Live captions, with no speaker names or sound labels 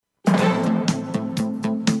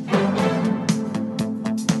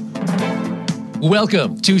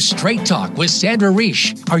Welcome to Straight Talk with Sandra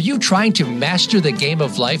Reish. Are you trying to master the game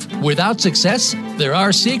of life without success? There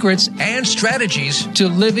are secrets and strategies to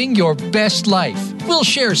living your best life. We'll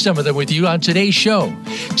share some of them with you on today's show.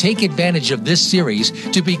 Take advantage of this series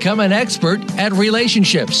to become an expert at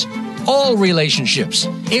relationships. All relationships.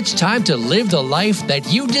 It's time to live the life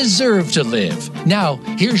that you deserve to live. Now,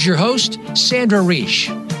 here's your host, Sandra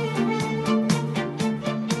Reish.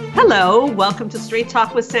 Hello, welcome to Straight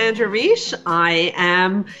Talk with Sandra Reish. I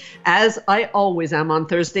am, as I always am on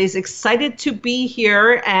Thursdays, excited to be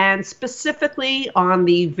here and specifically on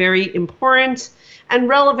the very important and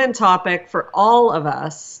relevant topic for all of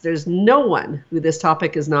us. There's no one who this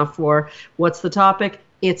topic is not for. What's the topic?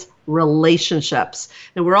 It's relationships.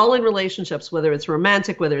 And we're all in relationships, whether it's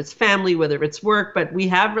romantic, whether it's family, whether it's work, but we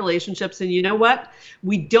have relationships. And you know what?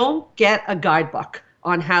 We don't get a guidebook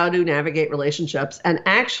on how to navigate relationships. And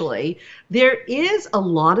actually, there is a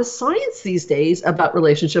lot of science these days about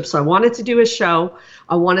relationships. So I wanted to do a show.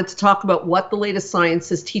 I wanted to talk about what the latest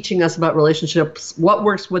science is teaching us about relationships, what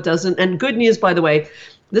works, what doesn't. And good news, by the way,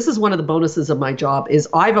 this is one of the bonuses of my job is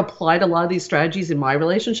I've applied a lot of these strategies in my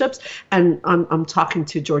relationships. And I'm talking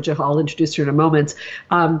to Georgia, I'll introduce her in a moment.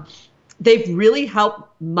 They've really helped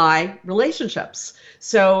my relationships.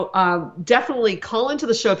 So definitely call into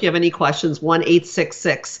the show if you have any questions,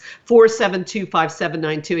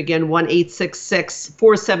 1-866-472-5792. Again,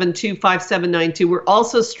 1-866-472-5792. We're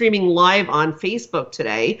also streaming live on Facebook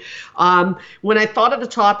today. When I thought of the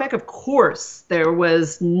topic, of course, there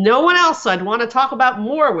was no one else I'd want to talk about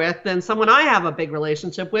more with than someone I have a big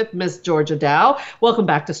relationship with, Miss Georgia Dow. Welcome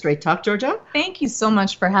back to Straight Talk, Georgia. Thank you so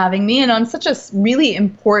much for having me and on such a really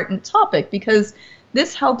important topic because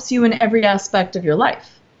this helps you in every aspect of your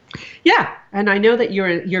life. Yeah, and I know that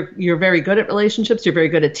you're very good at relationships. You're very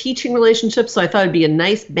good at teaching relationships. So I thought it'd be a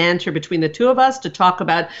nice banter between the two of us to talk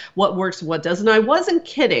about what works and what doesn't. I wasn't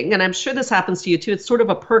kidding, and I'm sure this happens to you too. It's sort of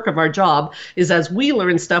a perk of our job is as we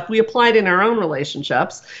learn stuff, we apply it in our own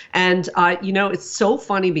relationships. And it's so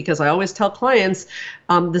funny because I always tell clients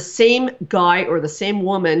the same guy or the same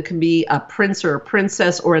woman can be a prince or a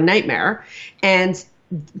princess or a nightmare, and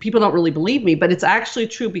people don't really believe me, but it's actually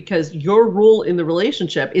true because your role in the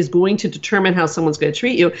relationship is going to determine how someone's going to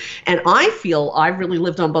treat you. And I feel I've really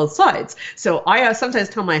lived on both sides. So I sometimes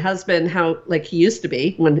tell my husband how like he used to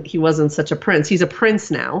be when he wasn't such a prince. He's a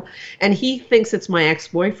prince now. And he thinks it's my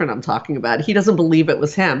ex-boyfriend I'm talking about. He doesn't believe it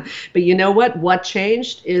was him. But you know what? What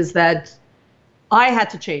changed is that I had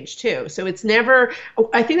to change too. So it's never,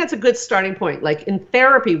 I think that's a good starting point. Like in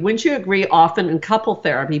therapy, wouldn't you agree often in couple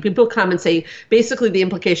therapy, people come and say, basically the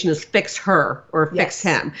implication is fix her or fix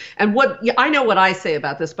him. And I know what I say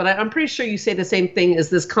about this, but I'm pretty sure you say the same thing as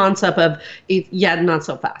this concept of, not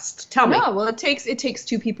so fast. Tell me. No, well, it takes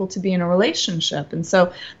two people to be in a relationship. And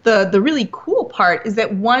so the really cool part is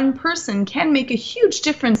that one person can make a huge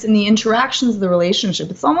difference in the interactions of the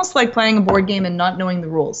relationship. It's almost like playing a board game and not knowing the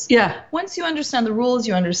rules. Yeah. Once you understand the rules,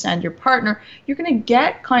 you understand your partner, you're going to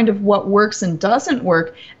get kind of what works and doesn't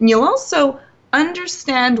work. And you'll also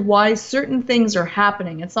understand why certain things are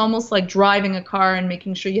happening. It's almost like driving a car and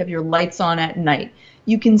making sure you have your lights on at night.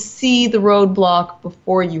 You can see the roadblock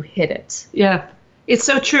before you hit it. Yeah, it's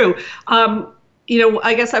so true.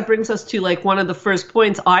 I guess that brings us to like one of the first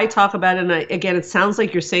points I talk about, and again, it sounds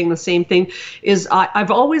like you're saying the same thing, is I've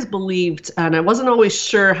always believed, and I wasn't always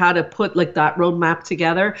sure how to put like that roadmap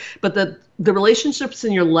together, but the relationships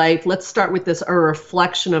in your life, let's start with this, are a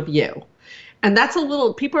reflection of you. And that's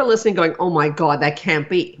people are listening going, oh my God, that can't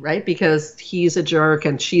be, right? Because he's a jerk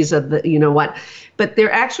and she's you know what, but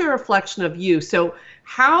they're actually a reflection of you. So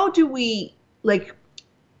how do we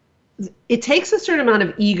it takes a certain amount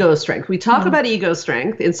of ego strength. We talk about ego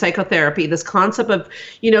strength in psychotherapy, this concept of,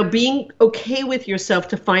 being okay with yourself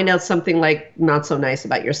to find out something like not so nice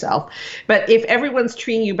about yourself. But if everyone's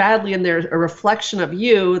treating you badly and they're a reflection of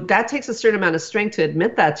you, that takes a certain amount of strength to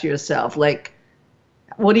admit that to yourself. Like,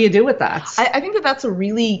 what do you do with that? I think that that's a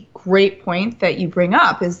really great point that you bring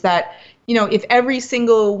up is that, if every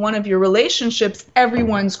single one of your relationships,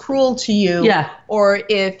 everyone's cruel to you, or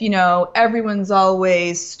if, everyone's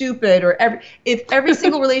always stupid, or if every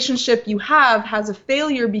single relationship you have has a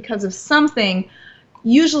failure because of something,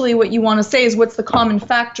 usually what you want to say is, what's the common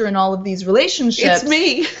factor in all of these relationships? It's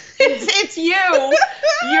me. It's you.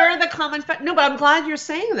 You're the common factor. No, but I'm glad you're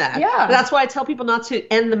saying that. Yeah. That's why I tell people not to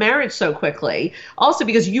end the marriage so quickly. Also,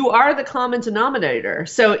 because you are the common denominator.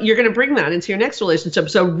 So you're going to bring that into your next relationship.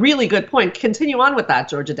 So really good point. Continue on with that,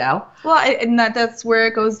 Georgia Dow. Well, and that's where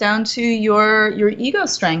it goes down to your ego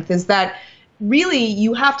strength is that really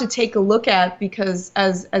you have to take a look at, because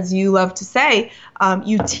as you love to say,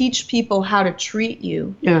 you teach people how to treat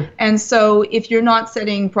you. Yeah. And so if you're not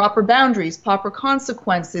setting proper boundaries, proper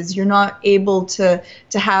consequences, you're not able to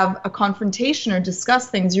have a confrontation or discuss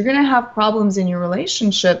things, you're going to have problems in your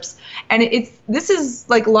relationships. And this is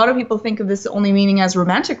like, a lot of people think of this only meaning as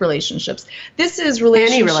romantic relationships. This is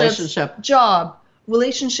relationships, any relationship, job,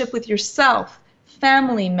 relationship with yourself,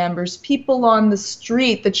 family members, people on the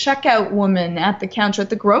street, the checkout woman at the counter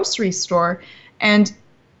at the grocery store. And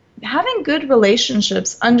having good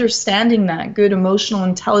relationships, understanding that, good emotional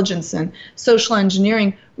intelligence and social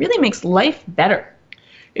engineering really makes life better.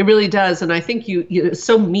 It really does. And I think it's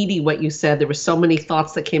so meaty what you said. There were so many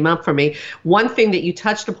thoughts that came up for me. One thing that you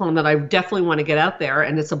touched upon that I definitely want to get out there,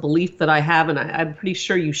 and it's a belief that I have, and I'm pretty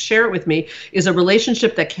sure you share it with me, is a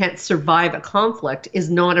relationship that can't survive a conflict is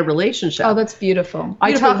not a relationship. Oh, that's beautiful.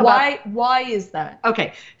 Why is that?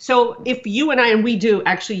 Okay. So if you and I, and we do,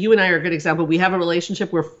 actually, you and I are a good example. We have a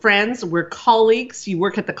relationship. We're friends. We're colleagues. You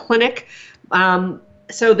work at the clinic.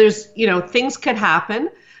 So there's, things could happen.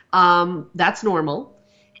 That's normal.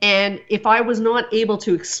 And if I was not able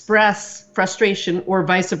to express frustration, or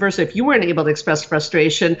vice versa, if you weren't able to express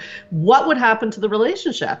frustration, what would happen to the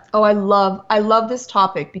relationship? Oh, I love this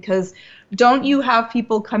topic, because don't you have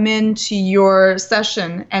people come into your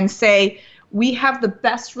session and say, we have the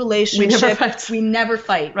best relationship. We never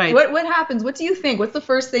fight. Right. What happens? What do you think? What's the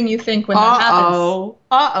first thing you think when that happens?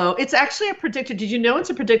 It's actually a predictor. Did you know it's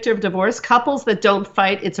a predictor of divorce? Couples that don't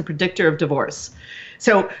fight, it's a predictor of divorce.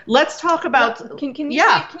 So let's talk about. Can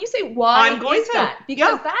you say why I'm going is to. that?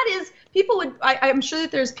 Because that is, people would. I'm sure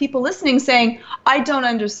that there's people listening saying, I don't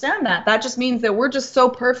understand that. That just means that we're just so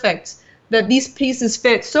perfect, that these pieces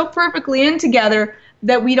fit so perfectly in together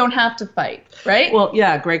that we don't have to fight, right? Well,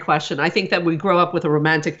 yeah, great question. I think that we grow up with a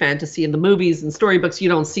romantic fantasy in the movies and storybooks. You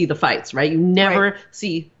don't see the fights, right? You never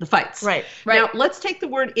see the fights. Right. Now, let's take the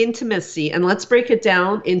word intimacy and let's break it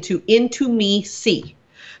down into me see.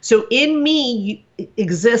 So in me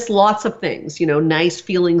exists lots of things, nice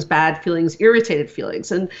feelings, bad feelings, irritated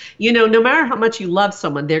feelings. And, no matter how much you love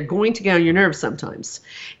someone, they're going to get on your nerves sometimes.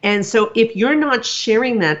 And so if you're not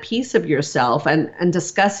sharing that piece of yourself and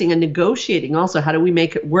discussing and negotiating also, how do we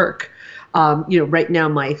make it work? Right now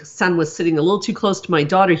my son was sitting a little too close to my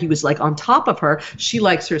daughter. He was like on top of her. She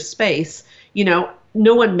likes her space,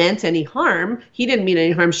 No one meant any harm. He didn't mean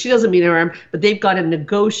any harm. She doesn't mean any harm, but they've got to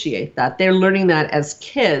negotiate that. They're learning that as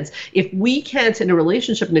kids. If we can't, in a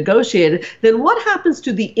relationship, negotiate it, then what happens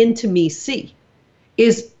to the intimacy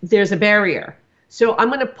is there's a barrier. So I'm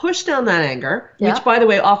going to push down that anger, which, by the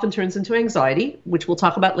way, often turns into anxiety, which we'll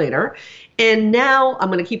talk about later. And now I'm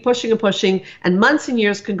going to keep pushing and pushing, and months and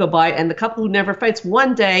years can go by, and the couple who never fights,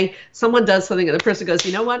 one day someone does something, and the person goes,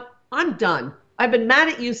 you know what? I'm done. I've been mad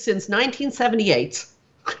at you since 1978.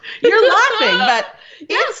 You're laughing, but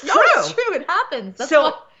it's true. It's true. It happens. That's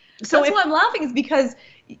why I'm laughing, is because,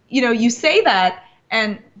 you say that,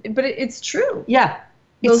 but it's true. Yeah.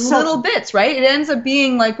 Those little bits, right? It ends up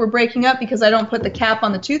being like we're breaking up because I don't put the cap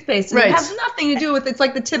on the toothpaste. And it has nothing to do with, it's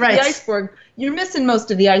like the tip of the iceberg. You're missing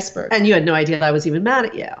most of the iceberg. And you had no idea I was even mad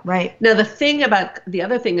at you. Right. Now, the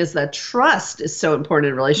other thing is that trust is so important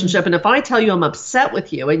in a relationship. Mm-hmm. And if I tell you I'm upset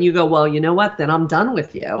with you and you go, well, you know what, then I'm done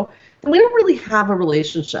with you, we don't really have a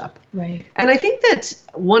relationship. Right. And I think that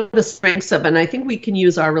one of the strengths of, and I think we can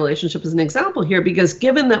use our relationship as an example here, because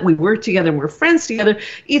given that we work together and we're friends together,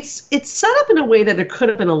 it's set up in a way that there could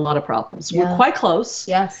have been a lot of problems. Yeah. We're quite close.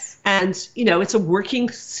 Yes. And, it's a working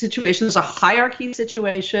situation. It's a hierarchy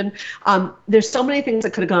situation. There's so many things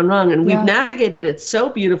that could have gone wrong, and we've navigated it so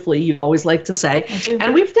beautifully, you always like to say.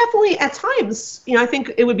 And we've definitely, at times, I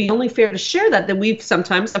think it would be only fair to share that we've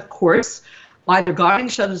sometimes, of course, either got on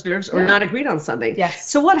each other's nerves or not agreed on something. Yes.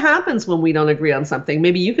 So what happens when we don't agree on something?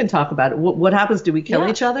 Maybe you can talk about it. What happens? Do we kill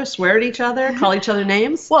each other, swear at each other, call each other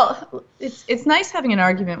names? Well, it's nice having an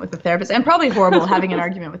argument with a therapist, and probably horrible having an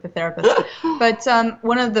argument with a therapist. But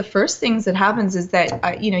one of the first things that happens is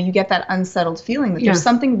that, you get that unsettled feeling that there's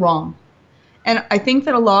something wrong. And I think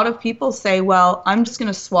that a lot of people say, well, I'm just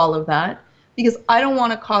going to swallow that because I don't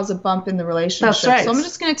want to cause a bump in the relationship. That's right. So I'm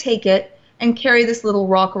just going to take it and carry this little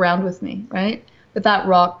rock around with me, right? But that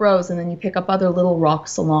rock grows, and then you pick up other little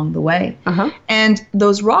rocks along the way. Uh-huh. And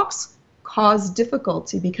those rocks cause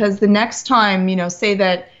difficulty because the next time, say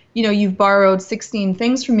that, you've borrowed 16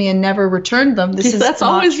 things from me and never returned them. That's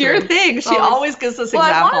always your thing. She always gives us example.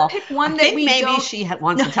 I want to pick one that we maybe don't... she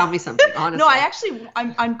wants to tell me something, honestly. No,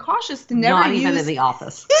 I'm cautious to never Not even in the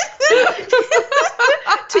office.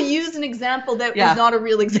 to use an example that is not a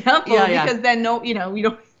real example because then we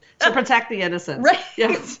don't... To protect the innocent. Right.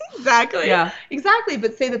 Yes. Exactly. Yeah. Exactly.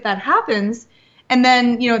 But say that happens, And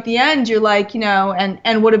then, at the end, you're like,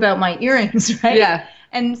 and what about my earrings, right? Yeah.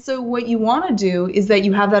 And so what you want to do is that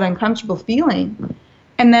you have that uncomfortable feeling.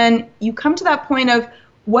 And then you come to that point of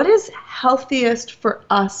what is healthiest for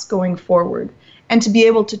us going forward, and to be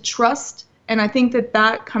able to trust. And I think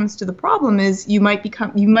that comes to the problem is you might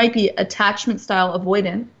be attachment style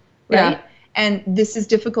avoidant, right? Yeah. And this is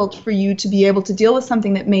difficult for you to be able to deal with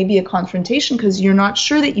something that may be a confrontation because you're not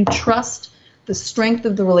sure that you trust the strength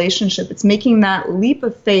of the relationship. It's making that leap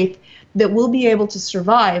of faith that we'll be able to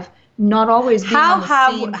survive. Not always being on the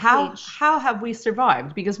same page. How have we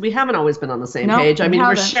survived? Because we haven't always been on the same No, page. I we mean,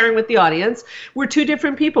 haven't. we're sharing with the audience. We're two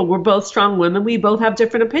different people. We're both strong women. We both have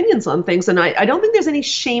different opinions on things. And I don't think there's any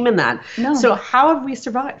shame in that. No. So how have we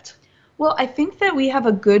survived? Well, I think that we have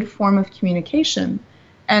a good form of communication.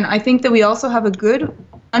 And I think that we also have a good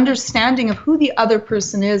understanding of who the other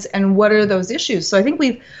person is and what are those issues. So I think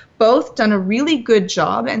we've both done a really good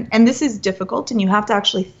job. And this is difficult. And you have to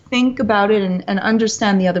actually think about it and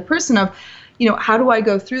understand the other person of, how do I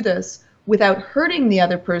go through this without hurting the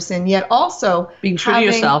other person, yet also being true having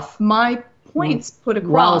to yourself. My points put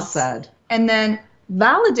across. Well said. And then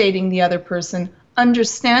validating the other person,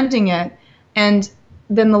 understanding it. And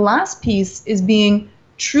then the last piece is being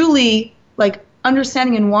truly like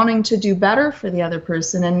understanding and wanting to do better for the other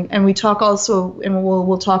person. And we talk also, and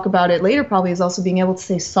we'll talk about it later probably, is also being able to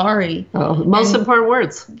say sorry. Oh, most important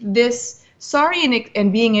words. This sorry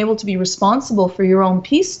and being able to be responsible for your own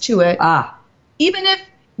piece to it. Even if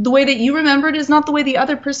the way that you remember it is not the way the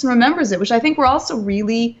other person remembers it, which I think we're also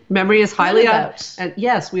really memory is highly and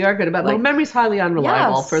yes, we are good about. Well, memory is highly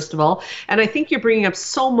unreliable. Yes. First of all, and I think you're bringing up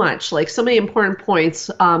so much, like so many important points.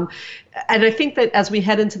 And I think that as we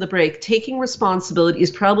head into the break, taking responsibility is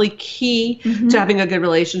probably key to having a good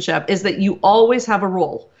relationship. Is that you always have a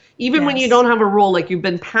role. Even when you don't have a role, like you've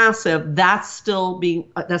been passive, that's still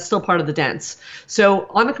part of the dance. So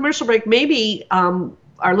on a commercial break, maybe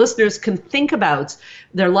our listeners can think about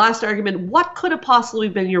their last argument. What could have possibly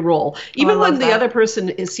been your role? Even when the other person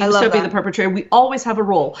seems to be the perpetrator, we always have a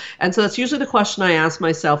role. And so that's usually the question I ask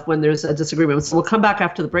myself when there's a disagreement. So we'll come back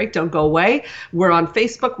after the break. Don't go away. We're on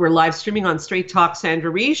Facebook. We're live streaming on Straight Talk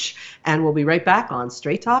Sandra Reish. And we'll be right back on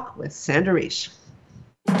Straight Talk with Sandra Reish.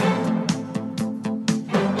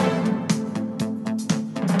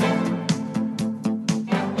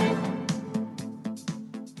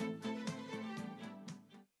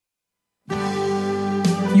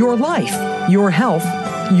 Your life, your health,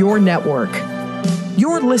 your network.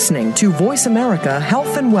 You're listening to Voice America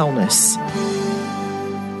Health and Wellness.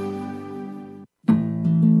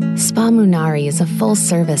 Spa Munari is a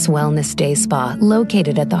full-service wellness day spa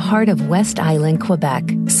located at the heart of West Island, Quebec.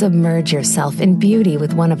 Submerge yourself in beauty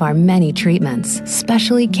with one of our many treatments,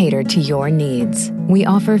 specially catered to your needs. We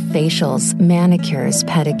offer facials, manicures,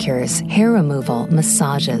 pedicures, hair removal,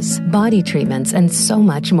 massages, body treatments, and so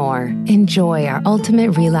much more. Enjoy our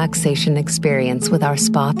ultimate relaxation experience with our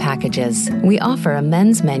spa packages. We offer a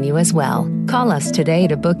men's menu as well. Call us today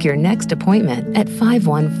to book your next appointment at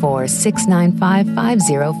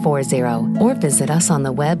 514-695-5040 or visit us on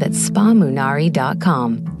the web at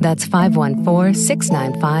spamunari.com. That's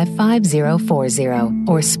 514-695-5040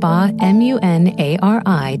 or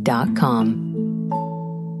spamunari.com.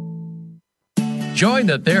 Join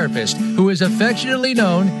the therapist who is affectionately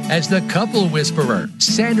known as the Couple Whisperer,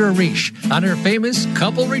 Sandra Reish, on her famous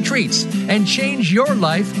couple retreats and change your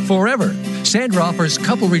life forever. Sandra offers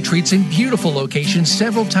couple retreats in beautiful locations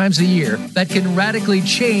several times a year that can radically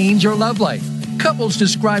change your love life. Couples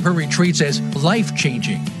describe her retreats as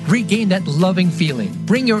life-changing. Regain that loving feeling,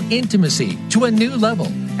 bring your intimacy to a new level,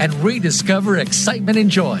 and rediscover excitement and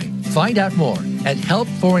joy. Find out more at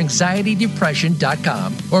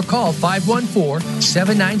helpforanxietydepression.com or call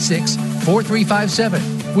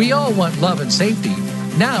 514-796-4357. We all want love and safety.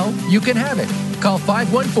 Now you can have it. Call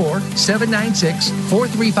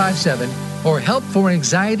 514-796-4357 or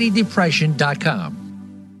helpforanxietydepression.com.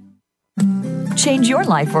 Change your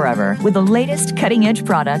life forever with the latest cutting-edge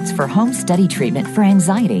products for home study treatment for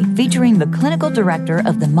anxiety, featuring the clinical director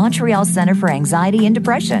of the Montreal Center for Anxiety and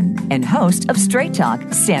Depression and host of Straight Talk,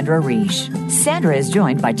 Sandra Reish. Sandra is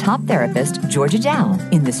joined by top therapist Georgia Dow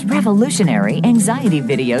in this revolutionary anxiety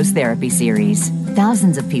videos therapy series.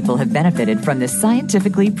 Thousands of people have benefited from this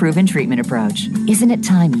scientifically proven treatment approach. Isn't it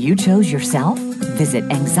time you chose yourself? Visit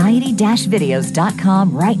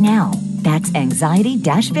anxiety-videos.com right now. That's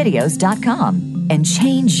anxiety-videos.com and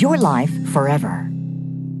change your life forever.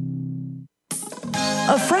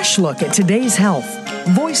 A fresh look at today's health.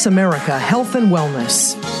 Voice America Health and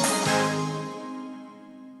Wellness.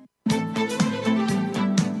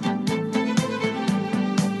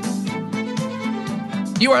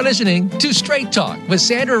 You are listening to Straight Talk with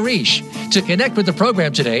Sandra Reish. To connect with the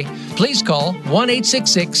program today, please call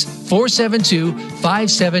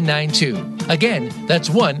 1-866-472-5792. Again, that's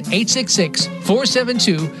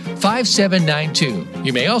 1-866-472-5792.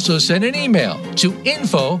 You may also send an email to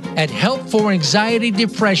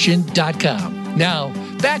info@helpforanxietydepression.com. Now,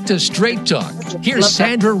 back to Straight Talk. Here's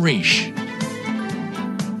Sandra Reish.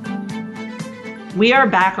 We are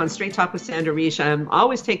back on Straight Talk with Sandra Reish. I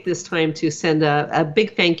always take this time to send a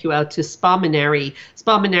big thank you out to Spa Maneri,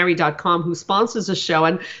 SpaManeri.com, who sponsors the show.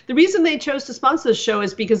 And the reason they chose to sponsor the show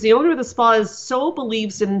is because the owner of the spa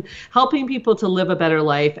believes in helping people to live a better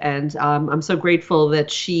life. And I'm so grateful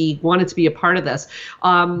that she wanted to be a part of this.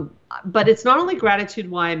 But it's not only gratitude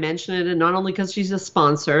why I mention it, and not only because she's a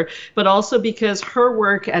sponsor, but also because her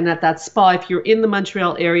work and at that spa, if you're in the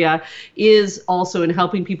Montreal area, is also in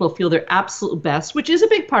helping people feel their absolute best, which is a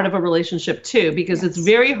big part of a relationship too, because it's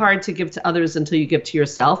very hard to give to others until you give to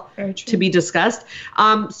yourself, to be discussed.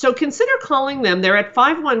 So consider calling them. They're at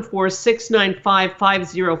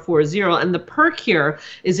 514-695-5040. And the perk here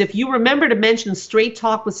is if you remember to mention Straight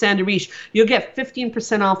Talk with Sandra Reish, you'll get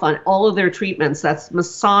 15% off on all of their treatments. That's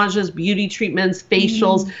massages, beauty treatments,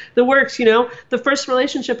 facials, the works. You know, the first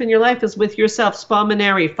relationship in your life is with yourself. Spa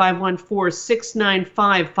Maneri,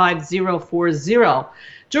 514-695-5040.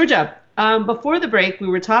 Georgia, before the break, we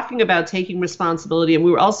were talking about taking responsibility, and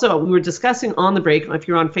we were discussing on the break, if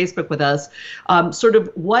you're on Facebook with us, sort of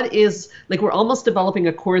what is, like, we're almost developing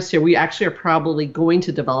a course here. We actually are probably going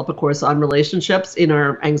to develop a course on relationships in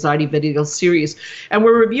our anxiety video series, and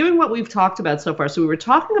we're reviewing what we've talked about so far. So we were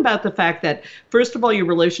talking about the fact that, first of all, your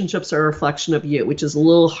relationships are a reflection of you, which is a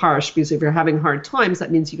little harsh, because if you're having hard times,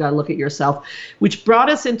 that means you got to look at yourself, which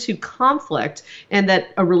brought us into conflict, and that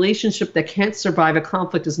a relationship that can't survive a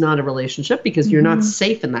conflict is not a relationship, because you're not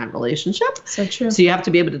safe in that relationship. So true. So you have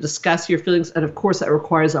to be able to discuss your feelings. And of course, that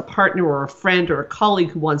requires a partner or a friend or a colleague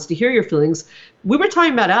who wants to hear your feelings. We were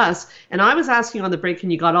talking about us, and I was asking on the break,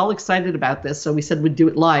 and you got all excited about this, so we said we'd do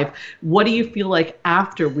it live. What do you feel like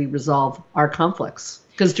after we resolve our conflicts?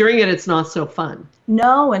 Because during it, it's not so fun.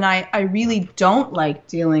 No, and I really don't like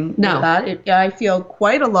dealing with that. I feel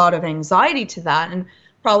quite a lot of anxiety to that, and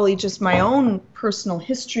probably just my own personal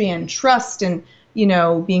history and trust and, you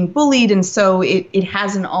know, being bullied. And so it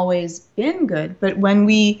hasn't always been good. But when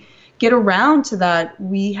we get around to that,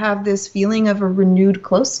 we have this feeling of a renewed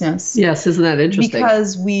closeness. Yes, isn't that interesting?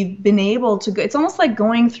 Because we've been able to go, it's almost like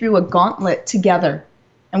going through a gauntlet together,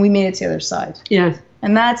 and we made it to the other side. Yeah.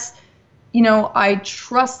 And that's, you know, I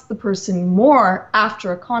trust the person more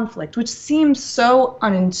after a conflict, which seems so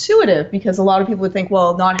unintuitive, because a lot of people would think,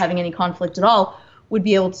 well, not having any conflict at all would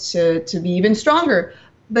be able to be even stronger.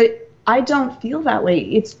 But I don't feel that way.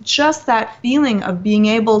 It's just that feeling of being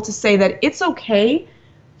able to say that it's okay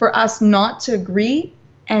for us not to agree,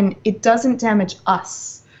 and it doesn't damage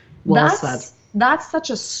us. Well, that's such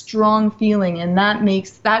a strong feeling, and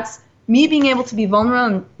that's me being able to be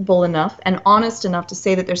vulnerable enough and honest enough to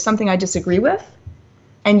say that there's something I disagree with,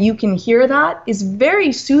 and you can hear that, is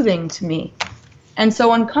very soothing to me. And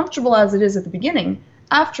so uncomfortable as it is at the beginning,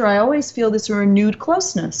 after I always feel this renewed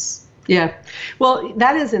closeness. Yeah. Well,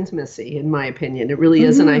 that is intimacy, in my opinion. It really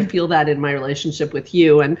is. And I feel that in my relationship with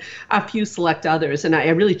you and a few select others. And I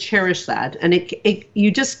really cherish that. And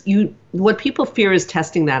what people fear is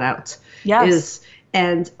testing that out. Yes.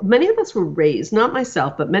 And many of us were raised, not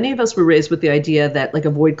myself, but many of us were raised with the idea that, like,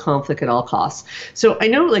 avoid conflict at all costs. So I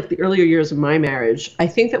know, like, the earlier years of my marriage, I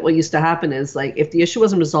think that what used to happen is, like, if the issue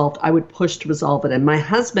wasn't resolved, I would push to resolve it. And my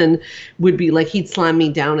husband would be like, he'd slam me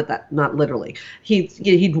down at that, not literally.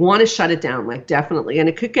 He'd want to shut it down, like, definitely. And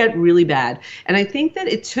it could get really bad. And I think that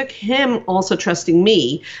it took him also trusting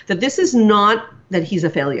me that this is not that he's a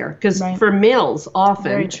failure. Because for males,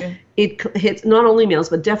 often, it hits not only males,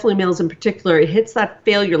 but definitely males in particular, it hits that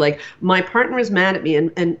failure. Like, my partner is mad at me,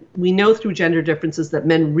 and we know through gender differences that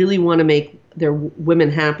men really want to make their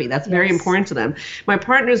women happy. That's very important to them. My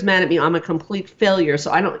partner is mad at me, I'm a complete failure,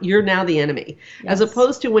 so you're now the enemy. As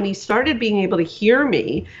opposed to when he started being able to hear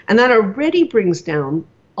me, and that already brings down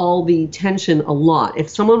all the tension a lot. If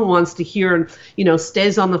someone wants to hear, you know,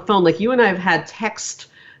 stays on the phone, like you and I have had text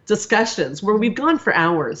discussions where we've gone for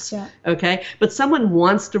hours, okay? But someone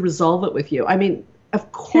wants to resolve it with you. I mean,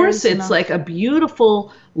 of course, it's like a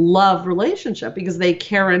beautiful love relationship because they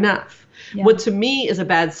care enough. Yeah. What to me is a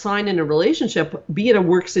bad sign in a relationship, be it a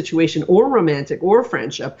work situation or romantic or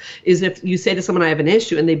friendship, is if you say to someone, I have an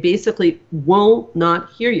issue, and they basically will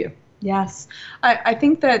not hear you. Yes. I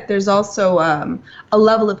think that there's also a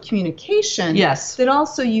level of communication that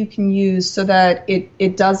also you can use so that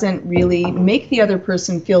it doesn't really make the other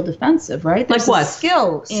person feel defensive, right? There's like what?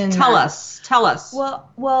 Skill in Tell us.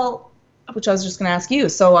 Well, which I was just going to ask you.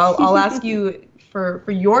 So I'll ask you for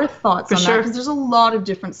your thoughts on that, because there's a lot of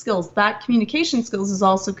different skills. That communication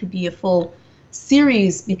skills could be a full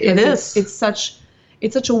series, because it's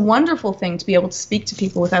such a wonderful thing to be able to speak to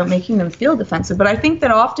people without making them feel defensive. But I think that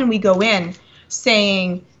often we go in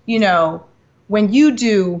saying, when you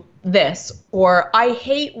do this, or I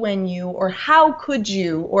hate when you, or how could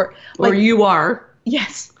you, or you are.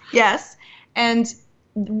 Yes. And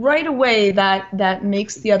right away that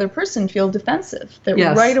makes the other person feel defensive. That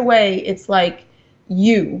right away it's like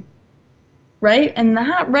you. Right? And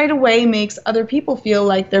that right away makes other people feel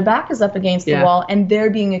like their back is up against the wall and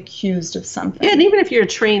they're being accused of something. Yeah, and even if you're a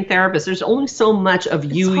trained therapist, there's only so much of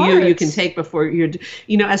you can take before you're,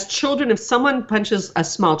 as children, if someone punches a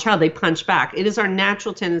small child, they punch back. It is our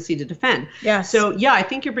natural tendency to defend. Yes. So, I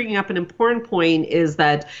think you're bringing up an important point, is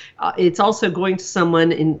that it's also going to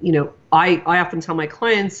someone, and, I often tell my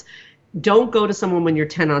clients, don't go to someone when you're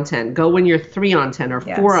 10 on 10. Go when you're 3 on 10 or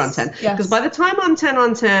 4 on 10. Because by the time I'm 10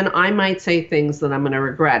 on 10, I might say things that I'm going to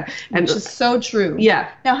regret. Which is so true.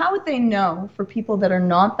 Yeah. Now, how would they know, for people that are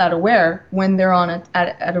not that aware, when they're on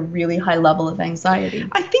at a really high level of anxiety?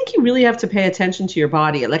 I think you really have to pay attention to your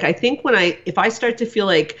body. Like, I think if I start to feel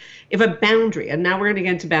like, if a boundary, and now we're going to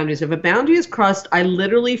get into boundaries, if a boundary is crossed, I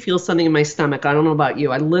literally feel something in my stomach. I don't know about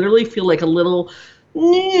you. I literally feel like a little...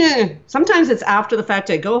 Sometimes it's after the fact.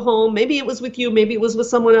 I go home, maybe it was with you, maybe it was with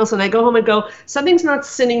someone else, and I go home and go, something's not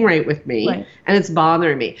sitting right with me, and it's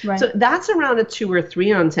bothering me. Right. So that's around a 2 or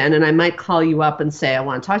 3 on 10, and I might call you up and say, I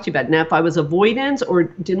want to talk to you about it. Now, if I was avoidant or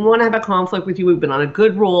didn't want to have a conflict with you, we've been on a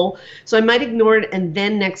good roll, so I might ignore it, and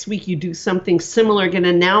then next week you do something similar again,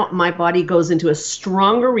 and now my body goes into a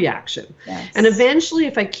stronger reaction. Yes. And eventually,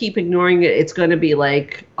 if I keep ignoring it, it's going to be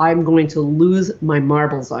like, I'm going to lose my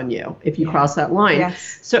marbles on you if you cross that line.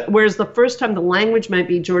 Yes. So whereas the first time the language might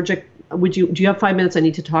be, Georgia, do you have 5 minutes? I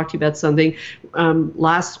need to talk to you about something.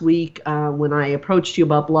 Last week when I approached you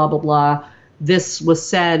about blah, blah, blah, this was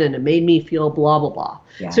said and it made me feel blah, blah, blah.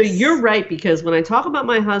 Yes. So you're right, because when I talk about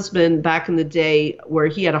my husband back in the day where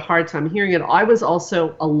he had a hard time hearing it, I was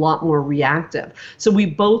also a lot more reactive. So we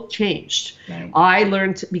both changed. Right. I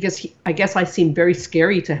learned, because I guess I seemed very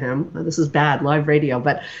scary to him. This is bad, live radio,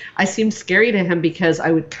 but I seemed scary to him because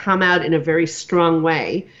I would come out in a very strong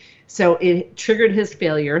way. So it triggered his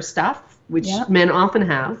failure stuff, which men often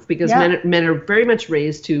have, because men are very much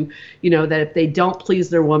raised to, that if they don't please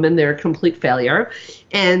their woman, they're a complete failure.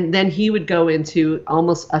 And then he would go into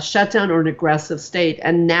almost a shutdown or an aggressive state.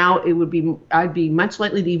 And now I'd be much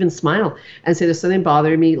likely to even smile and say, there's something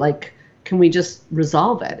bothering me. Like, can we just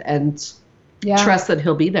resolve it and trust that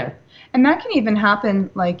he'll be there? And that can even happen,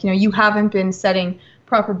 like, you haven't been setting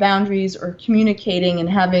proper boundaries or communicating and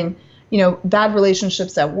having, bad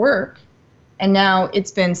relationships at work. And now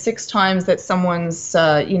it's been 6 times that someone's,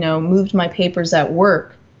 moved my papers at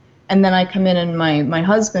work. And then I come in and my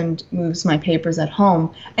husband moves my papers at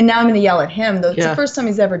home. And now I'm going to yell at him, though it's the first time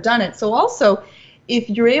he's ever done it. So also, if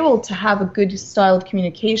you're able to have a good style of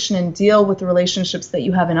communication and deal with the relationships that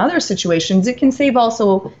you have in other situations, it can save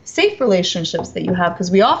also safe relationships that you have,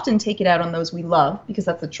 because we often take it out on those we love, because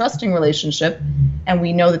that's a trusting relationship and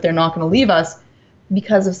we know that they're not going to leave us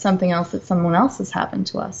because of something else that someone else has happened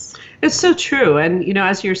to us. It's so true. And,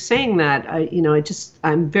 as you're saying that,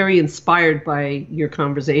 I'm very inspired by your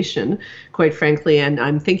conversation, quite frankly. And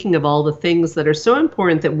I'm thinking of all the things that are so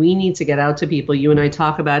important that we need to get out to people. You and I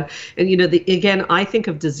talk about, and, again, I think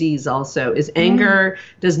of disease also, is anger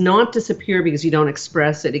does not disappear because you don't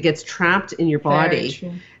express it. It gets trapped in your body. Very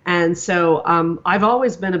true. And so I've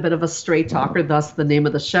always been a bit of a straight talker, thus the name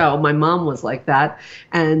of the show. My mom was like that.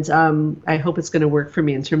 And I hope it's going to work for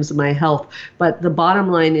me in terms of my health. But the bottom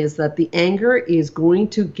line is that the anger is going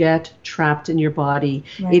to get trapped in your body.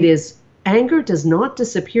 Right. Anger does not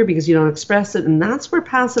disappear because you don't express it. And that's where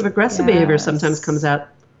passive aggressive behavior sometimes comes out.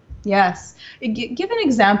 Yes. Give an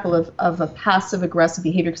example of a passive aggressive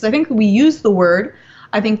behavior, because I think we use the word.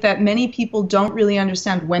 I think that many people don't really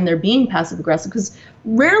understand when they're being passive aggressive, because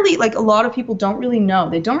rarely, like, a lot of people don't really know.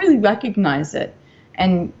 They don't really recognize it.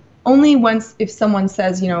 And only once, if someone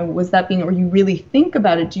says, was that being, or you really think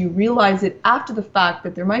about it, do you realize it after the fact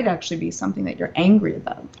that there might actually be something that you're angry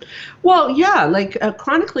about? Well, yeah, like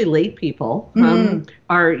chronically late people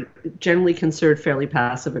are generally considered fairly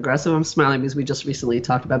passive aggressive. I'm smiling because we just recently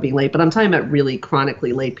talked about being late, but I'm talking about really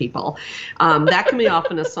chronically late people. That can be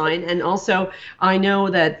often a sign. And also, I know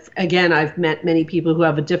that, again, I've met many people who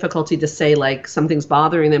have a difficulty to say like something's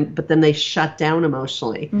bothering them, but then they shut down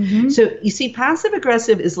emotionally. So you see, passive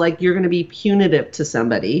aggressive is like you're going to be punitive to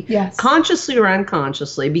somebody, consciously or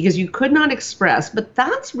unconsciously, because you could not express. But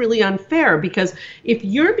that's really unfair, because if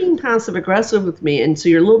you're being passive aggressive with me, and so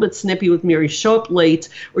you're a little bit snippy with me, or you show up late,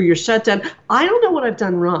 or you're shut down, I don't know what I've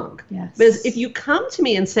done wrong. Because if you come to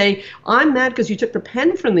me and say, I'm mad because you took the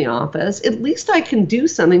pen from the office, at least I can do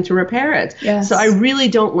something to repair it. So I really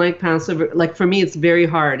don't like passive, like for me, it's very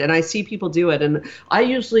hard. And I see people do it. And I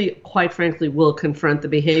usually, quite frankly, will confront the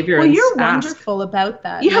behavior. Well, and you're ask. wonderful about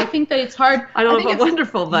that. Yeah. I think that it's hard. I don't know if I'm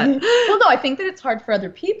wonderful, but. Well, no, I think that it's hard for other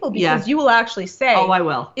people, because you will actually say. Oh, I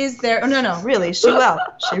will. Is there, no, really, she will.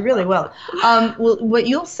 She really will. Well, what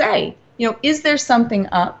you'll say, is there something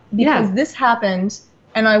up? Because this happened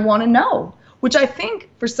and I want to know. Which I think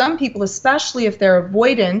for some people, especially if they're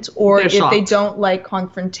avoidant or if they don't like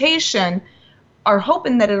confrontation, are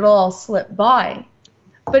hoping that it'll all slip by.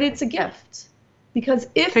 But it's a gift. Because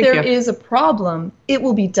if there is a problem, it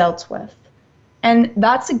will be dealt with. And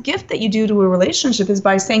that's a gift that you do to a relationship, is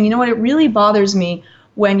by saying, you know what, it really bothers me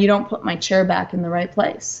when you don't put my chair back in the right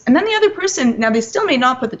place. And then the other person, now they still may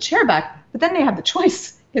not put the chair back, but then they have the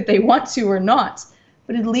choice if they want to or not.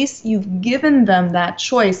 But at least you've given them that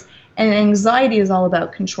choice. And anxiety is all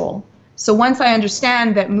about control. So once I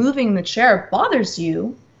understand that moving the chair bothers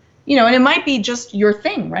you, and it might be just your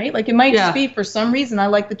thing, right? Like it might just be, for some reason, I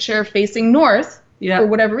like the chair facing north for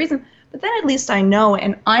whatever reason. But then at least I know,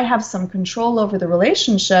 and I have some control over the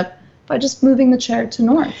relationship by just moving the chair to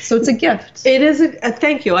north. So it's a gift. It is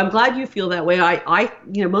thank you. I'm glad you feel that way. I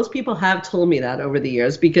most people have told me that over the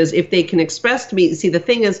years, because if they can express to me, see, the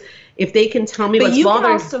thing is, if they can tell me what's bothering. But you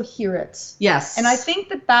can also hear it. Yes. And I think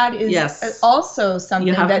that is also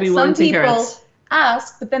something that some people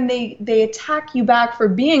ask, but then they attack you back for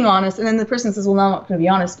being honest, and then the person says, well, no, I'm not going to be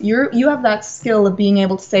honest. You have that skill of being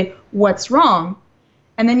able to say what's wrong,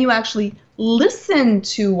 and then you actually listen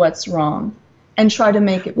to what's wrong and try to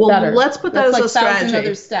make it better. Let's put that as a strategy. 1,000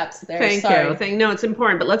 other steps there. Thank you. No, it's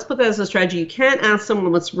important, but let's put that as a strategy. You can't ask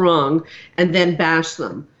someone what's wrong and then bash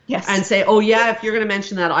them. Yes. And say, oh yeah, if you're going to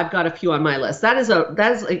mention that, I've got a few on my list. That is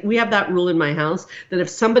like, we have that rule in my house that if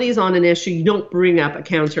somebody's on an issue, you don't bring up a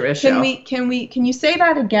counter issue. Can you say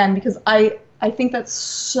that again? Because I think that's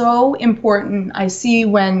so important. I see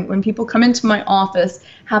when people come into my office,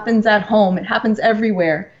 happens at home, it happens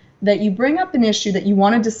everywhere, that you bring up an issue that you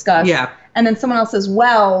want to discuss. And then someone else says,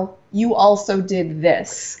 well, you also did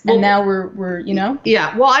this. And now we're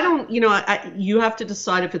Yeah. Well, I don't, you have to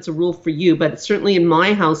decide if it's a rule for you, but certainly in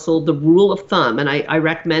my household, the rule of thumb, and I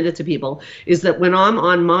recommend it to people, is that when I'm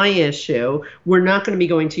on my issue, we're not going to be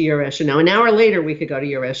going to your issue. Now, an hour later, we could go to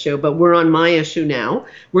your issue, but we're on my issue now.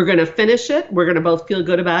 We're going to finish it. We're going to both feel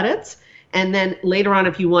good about it. And then later on,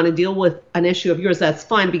 if you want to deal with an issue of yours, that's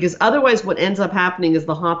fine, because otherwise what ends up happening is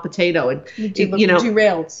the hot potato.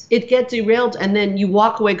 Derailed. It gets derailed, and then you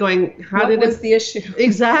walk away going, what was the issue?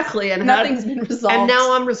 Exactly. And nothing's been resolved. And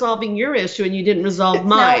now I'm resolving your issue, and you didn't resolve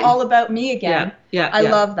mine. It's now all about me again. I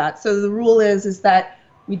love that. So the rule is that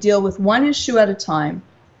we deal with one issue at a time,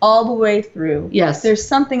 all the way through. Yes. If there's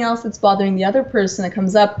something else that's bothering the other person that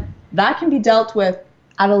comes up, that can be dealt with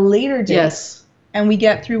at a later date. Yes. And we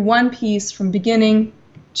get through one piece from beginning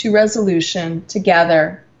to resolution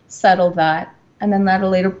together, settle that, and then at a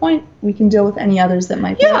later point, we can deal with any others that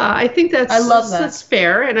might be. Yeah, I think I love that. That's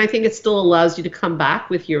fair, and I think it still allows you to come back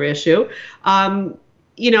with your issue.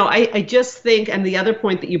 I just think, and the other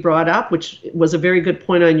point that you brought up, which was a very good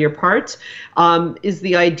point on your part, is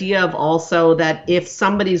the idea of also that if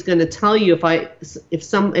somebody's going to tell you, if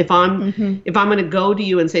I'm going to go to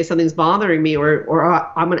you and say something's bothering me, or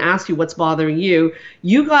I'm going to ask you what's bothering you,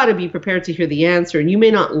 you got to be prepared to hear the answer. And you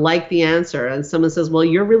may not like the answer, and someone says, well,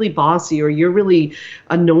 you're really bossy, or you're really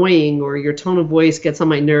annoying, or your tone of voice gets on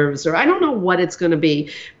my nerves, or I don't know what it's going to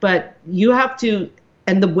be, but you have to.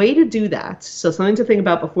 And the way to do that, so something to think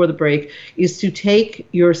about before the break, is to take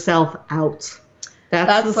yourself out.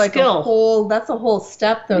 That's the like skill. That's a whole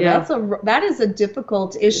step, though. Yeah. That is a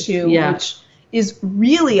difficult issue, which is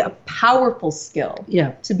really a powerful skill.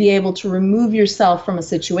 To be able to remove yourself from a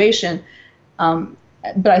situation. But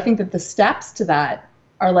I think that the steps to that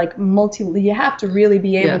are like you have to really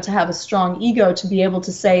be able to have a strong ego to be able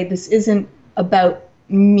to say, this isn't about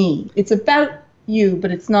me. It's about you, but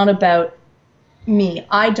it's not about me.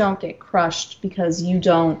 I don't get crushed because you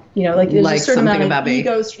don't, there's a certain amount of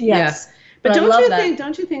egos. Yes. But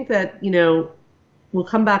don't you think that, we'll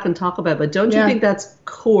come back and talk about. But don't you think that's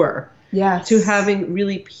core? Yes. To having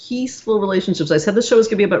really peaceful relationships. I said the show is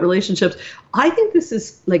going to be about relationships. I think this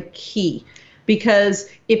is like key, because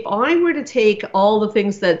if I were to take all the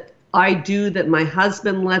things that I do that my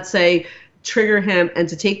husband, let's say, trigger him, and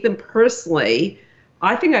to take them personally,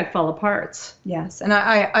 I think I'd fall apart. Yes. And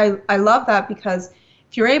I love that, because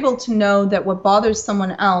if you're able to know that what bothers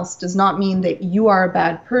someone else does not mean that you are a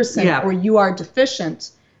bad person or you are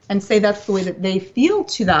deficient, and say that's the way that they feel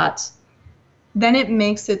to that, then it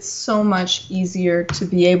makes it so much easier to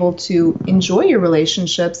be able to enjoy your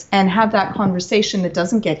relationships and have that conversation that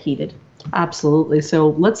doesn't get heated. Absolutely.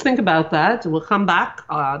 So let's think about that. We'll come back.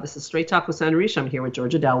 This is Straight Talk with Sandra Reish. I'm here with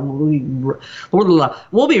Georgia Dow. We'll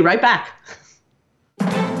be right back.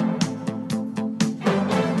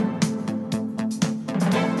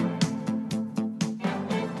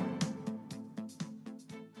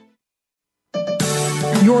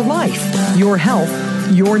 Your life, your health,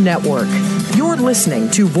 your network. You're listening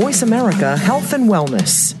to Voice America Health and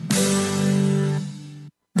Wellness.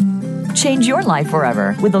 Change your life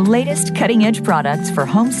forever with the latest cutting-edge products for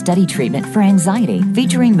home study treatment for anxiety,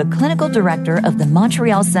 featuring the clinical director of the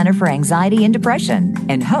Montreal Center for Anxiety and Depression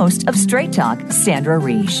and host of Straight Talk, Sandra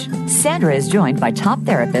Reish. Sandra is joined by top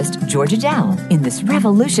therapist Georgia Dow in this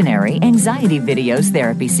revolutionary anxiety videos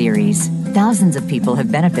therapy series. Thousands of people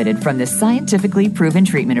have benefited from this scientifically proven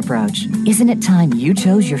treatment approach. Isn't it time you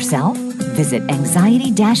chose yourself? Visit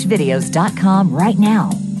anxiety-videos.com right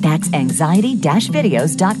now. That's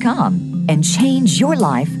anxiety-videos.com and change your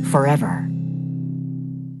life forever.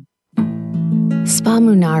 Spa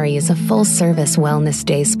Munari is a full-service wellness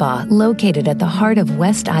day spa located at the heart of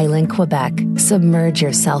West Island, Quebec. Submerge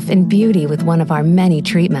yourself in beauty with one of our many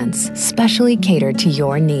treatments, specially catered to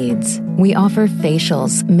your needs. We offer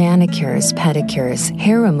facials, manicures, pedicures,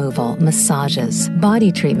 hair removal, massages,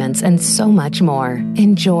 body treatments, and so much more.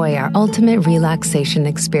 Enjoy our ultimate relaxation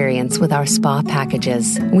experience with our spa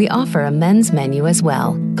packages. We offer a men's menu as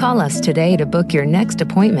well. Call us today to book your next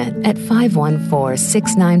appointment at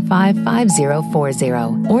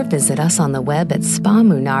 514-695-5040 or visit us on the web at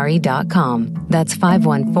spamunari.com. That's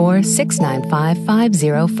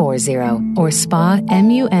 514-695-5040 or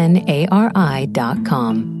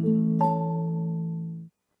spamunari.com.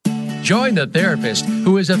 Join the therapist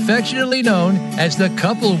who is affectionately known as the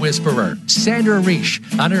Couple Whisperer, Sandra Reish,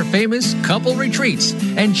 on her famous couple retreats,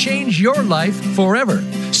 and change your life forever.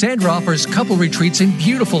 Sandra offers couple retreats in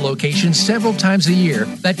beautiful locations several times a year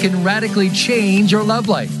that can radically change your love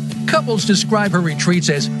life. Couples describe her retreats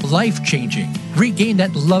as life-changing. Regain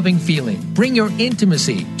that loving feeling, bring your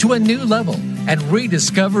intimacy to a new level, and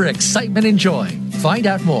rediscover excitement and joy. Find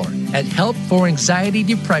out more at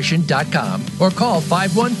helpforanxietydepression.com or call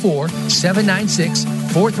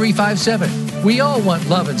 514-796-4357. We all want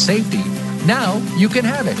love and safety. Now you can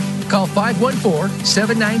have it. Call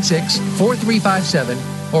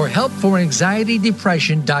 514-796-4357 or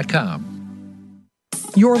helpforanxietydepression.com.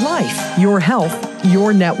 Your life, your health,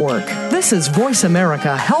 your network. This is Voice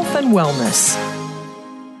America Health and Wellness.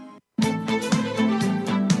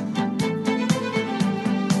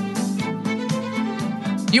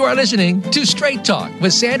 You are listening to Straight Talk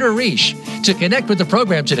with Sandra Reish. To connect with the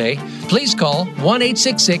program today, please call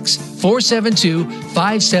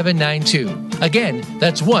 1-866-472-5792. Again,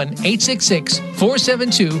 that's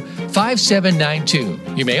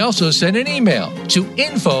 1-866-472-5792. You may also send an email to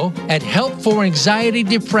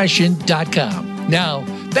info@helpforanxietydepression.com. Now,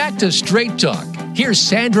 back to Straight Talk. Here's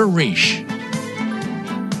Sandra Reish.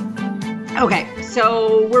 Okay,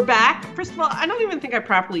 so we're back. First of all, I don't even think I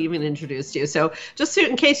properly even introduced you. So just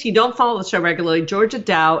in case you don't follow the show regularly, Georgia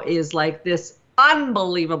Dow is like this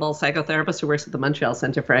unbelievable psychotherapist who works at the Montreal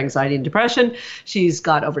Center for Anxiety and Depression. She's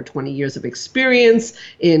got over 20 years of experience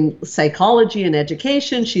in psychology and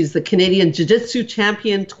education. She's the Canadian Jiu-Jitsu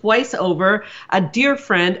champion twice over, a dear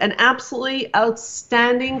friend, an absolutely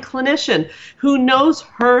outstanding clinician who knows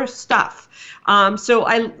her stuff. So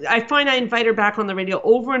I find I invite her back on the radio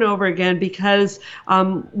over and over again because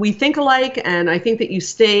we think alike, and I think that you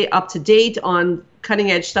stay up to date on cutting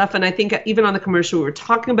edge stuff. And I think even on the commercial we were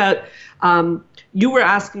talking about, you were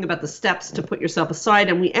asking about the steps to put yourself aside,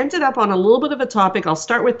 and we ended up on a little bit of a topic. I'll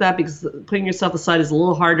start with that because putting yourself aside is a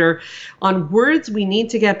little harder, on words we need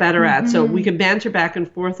to get better at. So we can banter back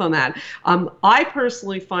and forth on that. I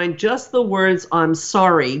personally find just the words "I'm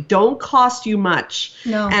sorry" don't cost you much.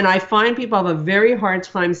 No. And I find people have a very hard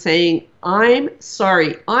time saying, "I'm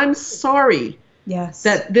sorry. I'm sorry." Yes.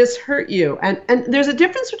 That this hurt you. And there's a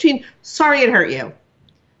difference between sorry it hurt you.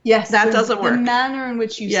 Yes. That doesn't work. The manner in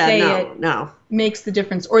which you say it no. makes the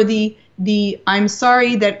difference. Or the I'm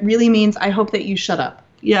sorry that really means I hope that you shut up.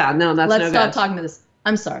 Yeah, no, that's let's no stop good. talking about this.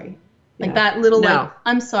 I'm sorry. Like that little, like,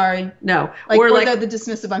 I'm sorry. No. Or like the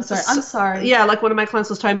dismissive, I'm sorry. I'm sorry. Yeah, like one of my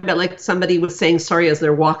clients was talking about, like, somebody was saying sorry as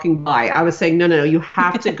they're walking by. I was saying, no, you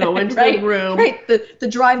have to go into the room. Right, the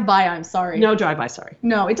drive-by, I'm sorry. No drive-by, sorry.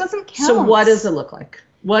 No, it doesn't count. So what does it look like?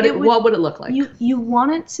 What would it look like? You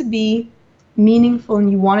want it to be meaningful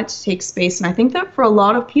and you want it to take space. And I think that for a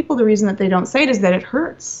lot of people, the reason that they don't say it is that it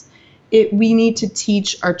hurts. We need to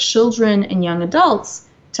teach our children and young adults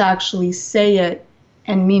to actually say it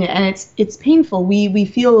and mean it. And it's painful. We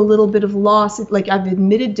feel a little bit of loss. Like, I've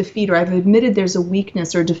admitted defeat, or I've admitted there's a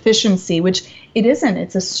weakness or deficiency, which it isn't.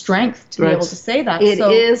 It's a strength to be able to say that. It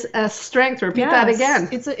is a strength. Repeat that again.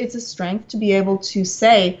 It's a strength to be able to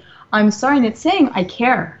say, I'm sorry. And it's saying, I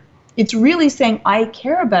care. It's really saying, I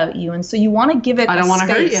care about you. And so you want to give it I don't want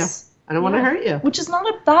to hurt you. I don't want to hurt you. Which is not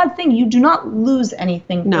a bad thing. You do not lose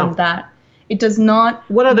anything from that. It does not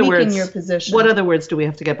weaken your position. What other words do we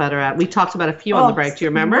have to get better at? We talked about a few on the break. Do you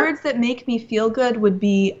remember? Words that make me feel good would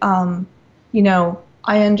be, I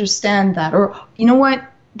understand that. Or, you know what?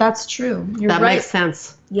 That's true. You're right. That makes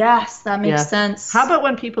sense. Yes, that makes sense. How about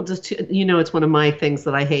when people just, it's one of my things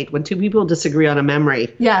that I hate. When two people disagree on a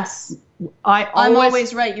memory. Yes. I'm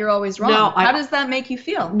always right, you're always wrong. No, how does that make you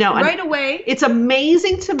feel? No, right away. It's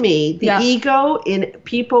amazing to me, the ego in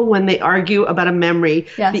people when they argue about a memory,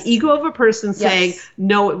 the ego of a person saying,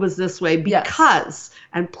 no, it was this way because,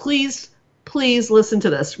 and please listen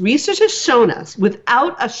to this. Research has shown us,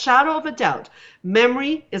 without a shadow of a doubt,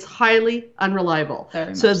 memory is highly unreliable.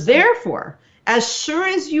 So therefore, as sure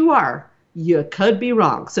as you are, you could be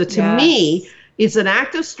wrong. So to me, it's an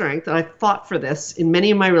act of strength, and I've fought for this in many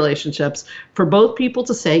of my relationships, for both people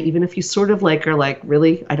to say, even if you sort of are like,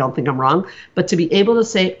 really, I don't think I'm wrong, but to be able to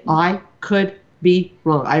say, I could be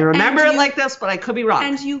wrong. I remember it like this, but I could be wrong.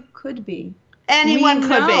 And you could be. Anyone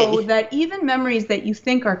could be. We know that even memories that you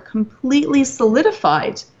think are completely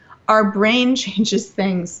solidified, our brain changes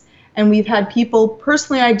things. And we've had people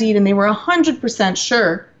personally ID'd, and they were 100%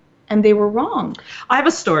 sure, and they were wrong. I have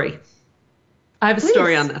a story.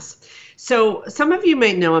 Story on this. So some of you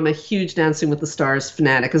may know I'm a huge Dancing with the Stars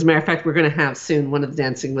fanatic. As a matter of fact, we're going to have soon one of the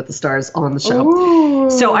Dancing with the Stars on the show.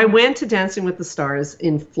 Ooh. So I went to Dancing with the Stars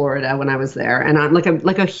in Florida when I was there, and I'm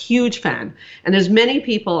like a huge fan. And there's many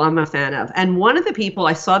people I'm a fan of. And one of the people,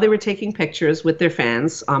 I saw they were taking pictures with their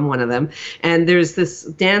fans. I'm one of them. And there's this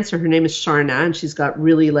dancer, her name is Sharna, and she's got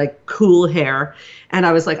really cool hair. And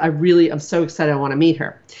I was like, I'm so excited, I want to meet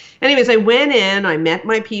her. Anyways, I went in, I met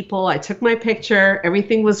my people, I took my picture,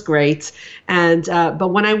 everything was great. And but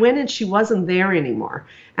when I went in, she wasn't there anymore.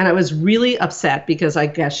 And I was really upset because I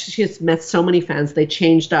guess she has met so many fans, they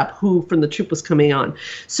changed up who from the troupe was coming on.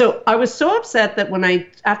 So I was so upset that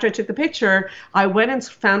after I took the picture, I went and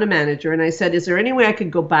found a manager and I said, is there any way I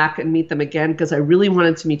could go back and meet them again? Because I really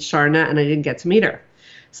wanted to meet Sharna and I didn't get to meet her.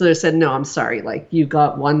 So they said, no, I'm sorry. You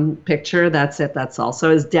got one picture. That's it. That's all. So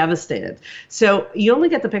I was devastated. So you only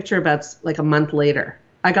get the picture about a month later.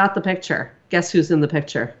 I got the picture. Guess who's in the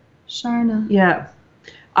picture? Sharna. Yeah.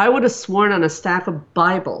 I would have sworn on a stack of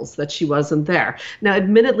Bibles that she wasn't there. Now,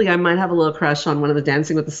 admittedly, I might have a little crush on one of the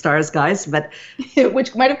Dancing with the Stars guys, but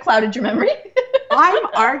which might have clouded your memory. I'm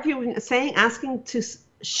asking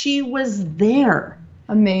she was there.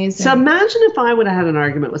 Amazing. So imagine if I would have had an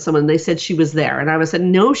argument with someone and they said she was there and I would say,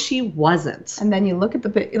 no, she wasn't. And then you look at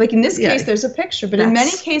in this case, there's a picture, but in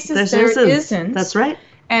many cases there isn't. That's right.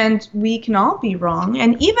 And we can all be wrong.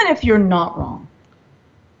 And even if you're not wrong,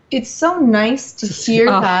 it's so nice to hear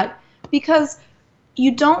that, because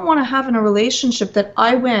you don't want to have in a relationship that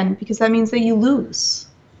I win, because that means that you lose.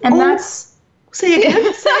 And that's... Say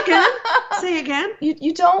again. Say again.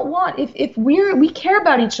 You don't want... If we care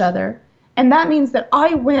about each other... And that means that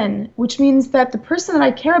I win, which means that the person that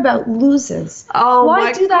I care about loses. Oh,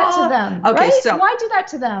 why do that to them? Okay, right? so why do that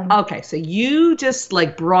to them? Okay, so you just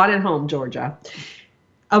brought it home, Georgia.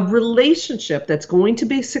 A relationship that's going to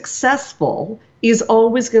be successful is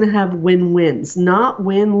always going to have win-wins, not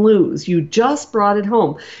win-lose. You just brought it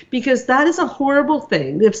home, because that is a horrible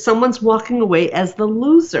thing if someone's walking away as the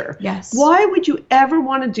loser. Yes. Why would you ever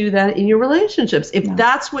want to do that in your relationships? If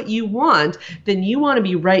that's what you want, then you want to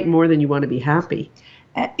be right more than you want to be happy.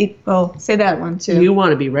 Say that one too. You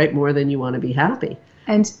want to be right more than you want to be happy.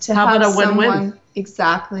 And to have a win-win?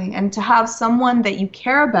 Exactly. And to have someone that you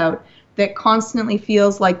care about that constantly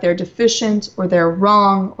feels like they're deficient or they're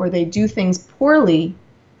wrong or they do things poorly,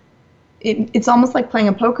 it's almost like playing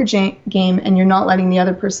a poker game and you're not letting the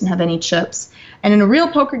other person have any chips. And in a real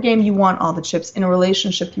poker game, you want all the chips. In a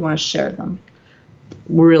relationship, you want to share them.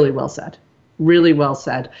 Really well said. Really well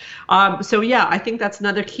said. So yeah, I think that's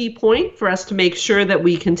another key point for us to make sure that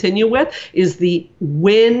we continue with is the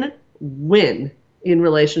win-win in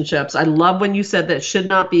relationships. I love when you said that it should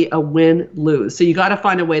not be a win-lose. So you got to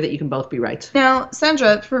find a way that you can both be right. Now,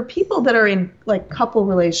 Sandra, for people that are in like couple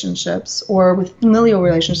relationships or with familial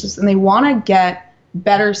relationships and they want to get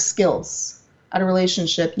better skills at a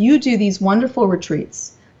relationship, you do these wonderful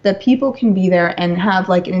retreats that people can be there and have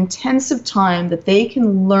like an intensive time that they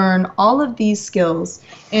can learn all of these skills,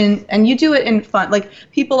 and you do it in fun. Like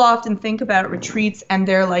people often think about retreats and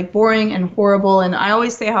they're like boring and horrible, and I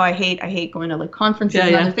always say how I hate going to like conferences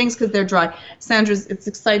and other things because they're dry. Sandra's, it's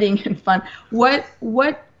exciting and fun. What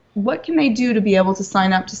can they do to be able to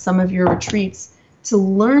sign up to some of your retreats to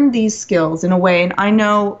learn these skills in a way? And I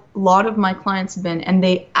know a lot of my clients have been, and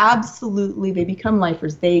they become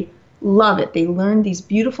lifers. They love it. They learn these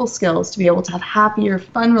beautiful skills to be able to have happier,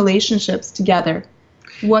 fun relationships together.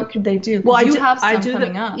 What could they do? Well, I do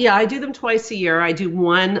coming up. Yeah, I do them twice a year. I do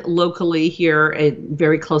one locally here,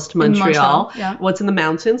 very close to Montreal. Well, it's in the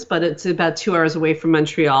mountains, but it's about 2 hours away from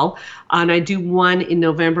Montreal. And I do one in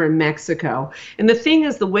November in Mexico. And the thing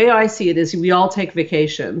is, the way I see it is we all take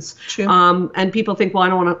vacations. True. And people think, well, I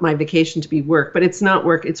don't want my vacation to be work. But it's not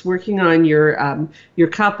work. It's working on your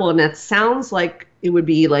couple. And that sounds like it would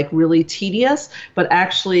be like really tedious, but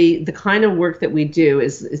actually the kind of work that we do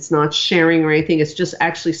is it's not sharing or anything. It's just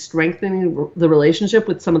actually strengthening the relationship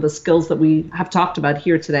with some of the skills that we have talked about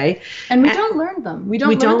here today. And we don't learn them. We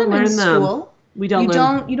don't learn them in school. You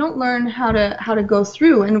don't learn how to go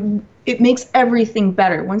through, and it makes everything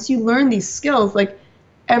better. Once you learn these skills, like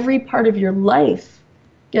every part of your life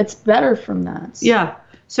gets better from that. Yeah.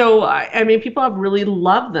 So, I mean, people have really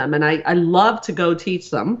loved them, and I love to go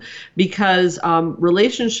teach them because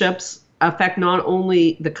relationships affect not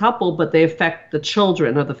only the couple, but they affect the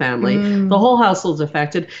children of the family. The whole household's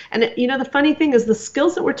affected. And, you know, the funny thing is the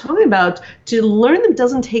skills that we're talking about, to learn them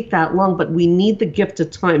doesn't take that long, but we need the gift of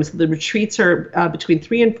time. So the retreats are between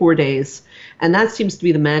 3 and 4 days. And that seems to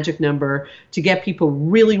be the magic number to get people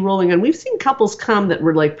really rolling. And we've seen couples come that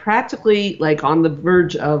were like practically like on the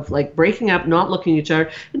verge of like breaking up, not looking at each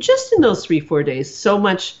other. And just in those 3-4 days, so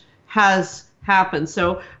much has happened.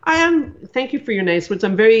 So thank you for your nice words.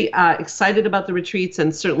 I'm very excited about the retreats,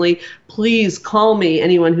 and certainly please call me,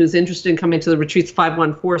 anyone who's interested in coming to the retreats,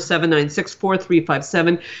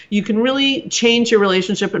 514-796-4357. You can really change your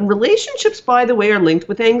relationship, and relationships, by the way, are linked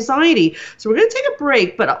with anxiety. So we're going to take a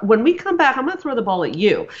break, but when we come back, I'm going to throw the ball at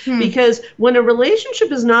you, because when a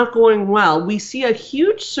relationship is not going well, we see a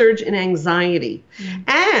huge surge in anxiety.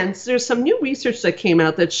 And there's some new research that came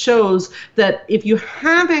out that shows that if you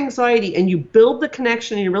have anxiety and you build the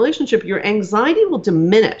connection in your relationship, your anxiety will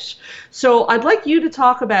diminish. So I'd like you to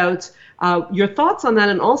talk about your thoughts on that,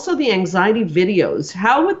 and also the anxiety videos.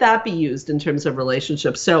 How would that be used in terms of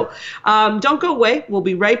relationships? So don't go away. We'll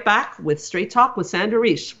be right back with Straight Talk with Sandra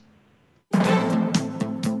Reisch.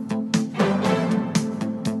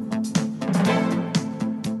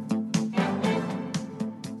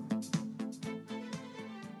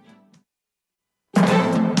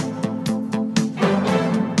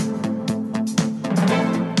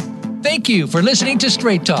 Thank you for listening to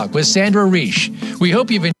Straight Talk with Sandra Reisch. We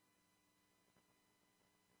hope you've enjoyed.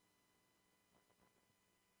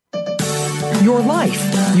 Your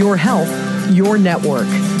life, your health, your network.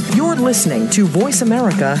 You're listening to Voice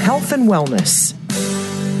America Health and Wellness.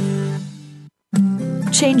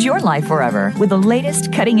 Change your life forever with the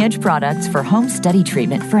latest cutting-edge products for home study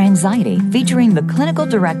treatment for anxiety, featuring the clinical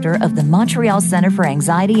director of the Montreal Center for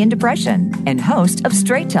Anxiety and Depression and host of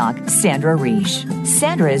Straight Talk, Sandra Reisch.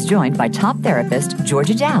 Sandra is joined by top therapist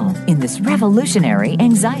Georgia Dow in this revolutionary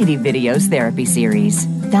anxiety videos therapy series.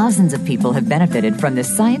 Thousands of people have benefited from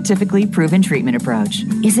this scientifically proven treatment approach.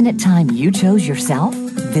 Isn't it time you chose yourself?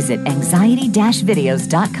 Visit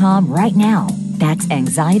anxiety-videos.com right now. That's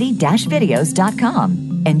anxiety-videos.com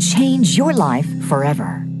and change your life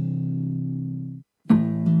forever.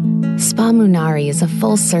 Spa Munari is a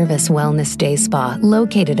full-service wellness day spa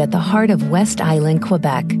located at the heart of West Island,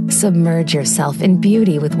 Quebec. Submerge yourself in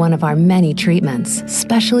beauty with one of our many treatments,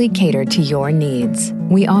 specially catered to your needs.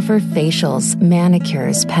 We offer facials,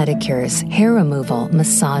 manicures, pedicures, hair removal,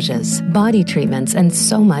 massages, body treatments, and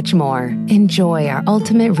so much more. Enjoy our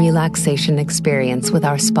ultimate relaxation experience with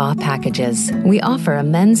our spa packages. We offer a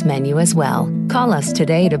men's menu as well. Call us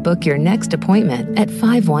today to book your next appointment at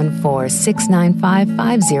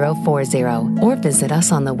 514-695-5040 or visit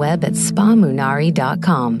us on the web at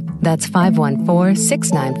spamunari.com. That's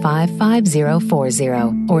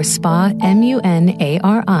 514-695-5040 or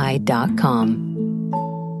spamunari.com.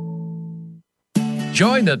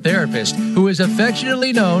 Join the therapist who is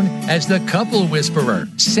affectionately known as the Couple Whisperer,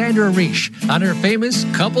 Sandra Reish, on her famous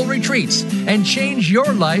couple retreats and change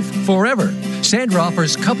your life forever. Sandra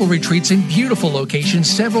offers couple retreats in beautiful locations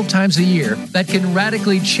several times a year that can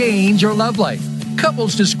radically change your love life.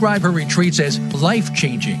 Couples describe her retreats as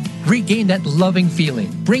life-changing. Regain that loving feeling,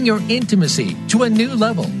 bring your intimacy to a new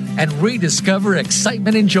level, and rediscover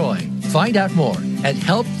excitement and joy. Find out more at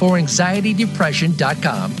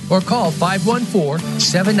helpforanxietydepression.com or call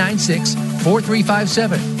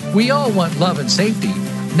 514-796-4357. We all want love and safety.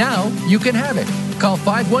 Now you can have it. Call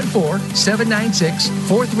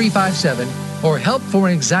 514-796-4357 or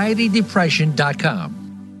helpforanxietydepression.com.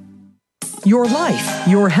 Your life,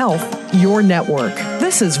 your health, your network.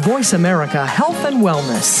 This is Voice America Health and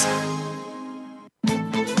Wellness.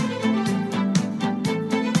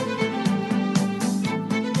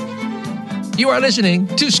 You are listening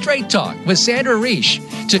to Straight Talk with Sandra Reish.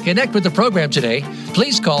 To connect with the program today,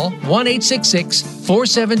 please call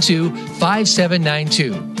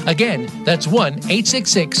 1-866-472-5792. Again, that's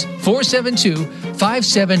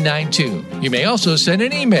 1-866-472-5792. You may also send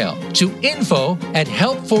an email to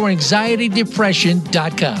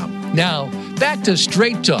info@helpforanxietydepression.com. Now, back to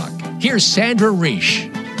Straight Talk. Here's Sandra Reish.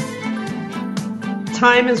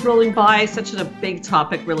 Time is rolling by, such a big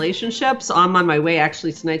topic, relationships. I'm on my way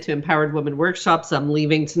actually tonight to Empowered Women Workshops. I'm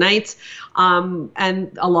leaving tonight. And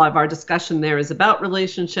a lot of our discussion there is about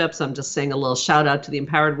relationships. I'm just saying a little shout out to the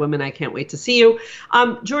Empowered Women. I can't wait to see you.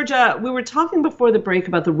 Georgia, we were talking before the break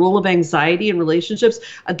about the role of anxiety in relationships.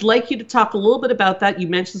 I'd like you to talk a little bit about that. You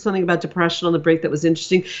mentioned something about depression on the break that was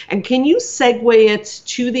interesting. And can you segue it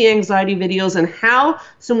to the anxiety videos and how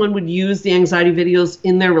someone would use the anxiety videos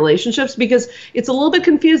in their relationships? Because it's a little bit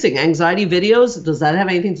confusing. Anxiety videos, does that have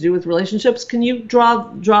anything to do with relationships? Can you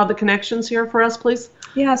draw the connections here for us, please?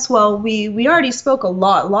 Yes, well, we already spoke a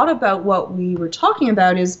lot about what we were talking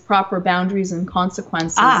about is proper boundaries and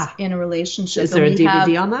consequences in a relationship. Is there a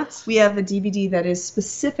DVD on that? We have a DVD that is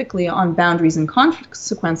specifically on boundaries and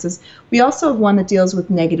consequences. We also have one that deals with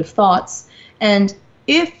negative thoughts. And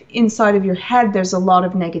if inside of your head there's a lot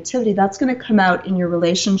of negativity, that's going to come out in your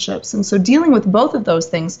relationships. And so dealing with both of those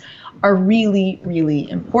things are really, really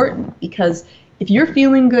important, because if you're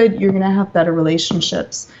feeling good, you're going to have better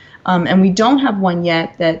relationships. And we don't have one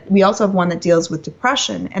yet we also have one that deals with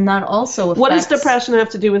depression, and that also affects... What does depression have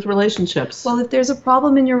to do with relationships? Well, if there's a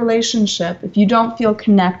problem in your relationship, if you don't feel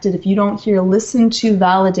connected, if you don't feel listened to,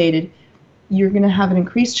 validated, you're going to have an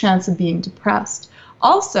increased chance of being depressed.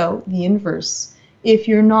 Also, the inverse. If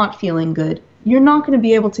you're not feeling good, you're not going to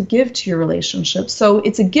be able to give to your relationship. So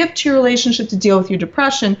it's a gift to your relationship to deal with your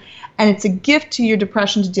depression, and it's a gift to your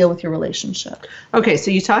depression to deal with your relationship. Okay,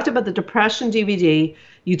 so you talked about the depression DVD.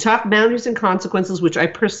 You talk boundaries and consequences, which I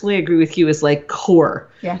personally agree with you is like core.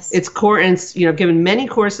 Yes. It's core, and it's, I've given many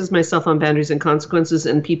courses myself on boundaries and consequences,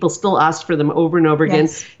 and people still ask for them over and over again.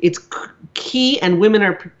 Yes. It's key, and women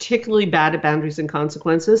are particularly bad at boundaries and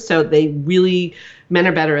consequences, so men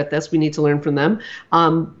are better at this. We need to learn from them.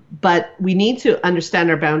 But we need to understand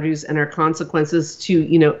our boundaries and our consequences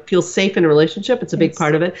to, feel safe in a relationship. It's a big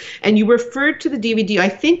part of it. And you referred to the DVD. I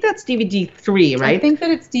think that's DVD 3, right? I think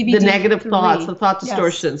that it's DVD 3. The negative thoughts, the thought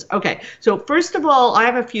distortions. Yes. Okay. So first of all, I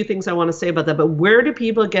have a few things I want to say about that. But where do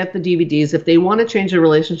people get the DVDs if they want to change their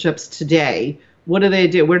relationships today? What do they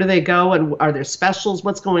do? Where do they go? And are there specials?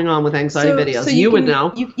 What's going on with anxiety videos? So you would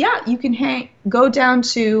know. You can go down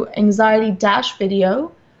to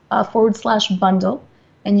anxiety-video /bundle.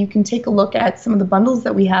 And you can take a look at some of the bundles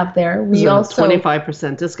that we have there. We also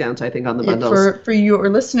 25% discount, I think, on the bundles. For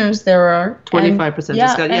your listeners, there are 25%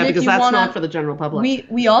 discount. Yeah, because that's not for the general public.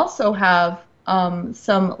 We also have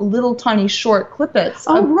some little tiny short clippets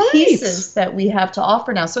of pieces that we have to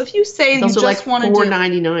offer now. So if you say you just want to do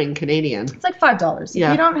 $4.99 Canadian, it's like $5. Yeah.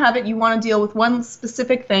 If you don't have it, you want to deal with one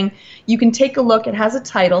specific thing, you can take a look. It has a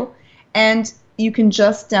title, and you can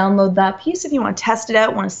just download that piece. If you want to test it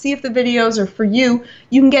out, want to see if the videos are for you,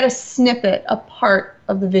 you can get a snippet, a part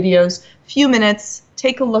of the videos, few minutes,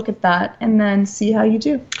 take a look at that, and then see how you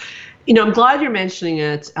do. I'm glad you're mentioning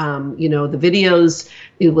it. The videos,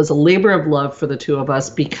 it was a labor of love for the two of us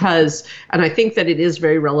because, and I think that it is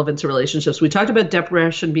very relevant to relationships. We talked about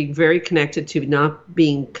depression being very connected to not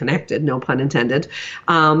being connected, no pun intended,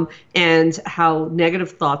 and how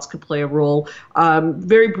negative thoughts could play a role.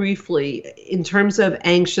 Very briefly, in terms of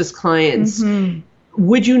anxious clients,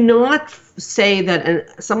 would you not say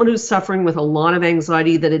that someone who's suffering with a lot of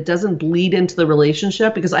anxiety, that it doesn't bleed into the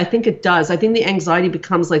relationship? Because I think it does. I think the anxiety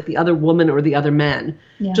becomes like the other woman or the other man,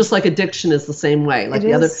 just like addiction is the same way. Like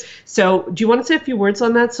the other. So do you want to say a few words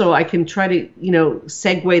on that so I can try to,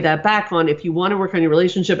 segue that back on, if you want to work on your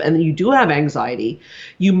relationship and you do have anxiety,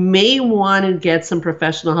 you may want to get some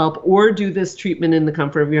professional help or do this treatment in the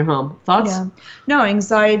comfort of your home. Thoughts? Yeah. No,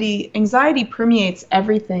 anxiety permeates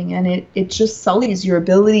everything, and it just sullies your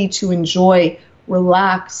ability to enjoy,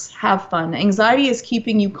 relax, have fun. Anxiety is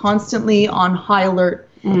keeping you constantly on high alert.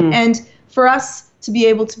 And for us to be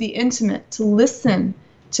able to be intimate, to listen,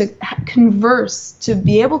 to converse, to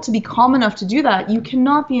be able to be calm enough to do that, you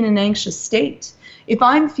cannot be in an anxious state. If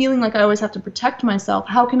I'm feeling like I always have to protect myself,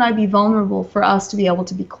 how can I be vulnerable for us to be able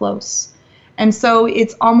to be close? And so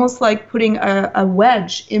it's almost like putting a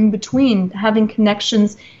wedge in between, having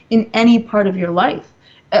connections in any part of your life,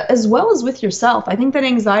 as well as with yourself. I think that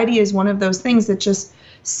anxiety is one of those things that just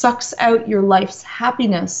sucks out your life's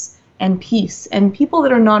happiness and peace. And people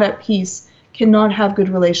that are not at peace cannot have good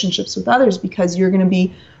relationships with others, because you're going to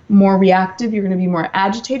be more reactive, you're going to be more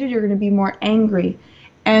agitated, you're going to be more angry.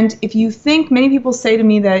 And if you think, many people say to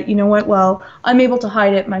me that, well, I'm able to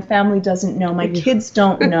hide it, my family doesn't know, my kids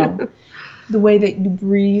don't know. The way that you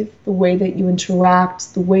breathe, the way that you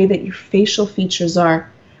interact, the way that your facial features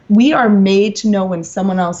are. We are made to know when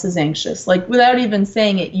someone else is anxious. Like, without even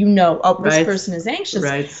saying it, this person is anxious.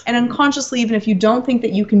 Right. And unconsciously, even if you don't think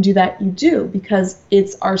that you can do that, you do, because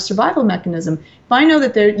it's our survival mechanism. If I know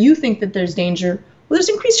that you think that there's danger, well, there's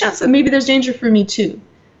increased chance that maybe there's danger for me too.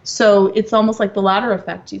 So it's almost like the ladder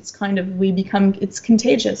effect. It's it's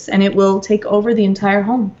contagious, and it will take over the entire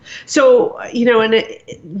home. So,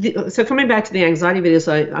 so coming back to the anxiety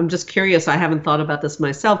videos, I'm just curious, I haven't thought about this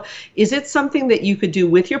myself. Is it something that you could do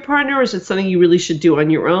with your partner, or is it something you really should do on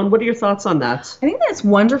your own? What are your thoughts on that? I think that's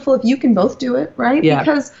wonderful if you can both do it, right? Yeah.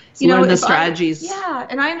 Because, learn the strategies.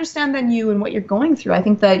 And I understand then you and what you're going through. I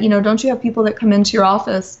think that, don't you have people that come into your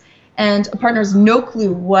office and a partner has no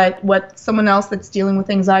clue what someone else that's dealing with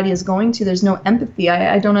anxiety is going to? There's no empathy.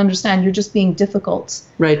 I don't understand. You're just being difficult.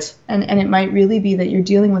 Right. And it might really be that you're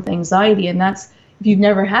dealing with anxiety. And that's, if you've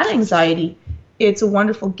never had anxiety, it's a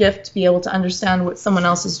wonderful gift to be able to understand what someone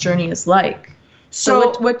else's journey is like.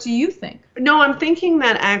 So what do you think? No, I'm thinking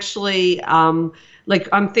that actually, I'm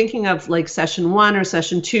thinking of like session 1 or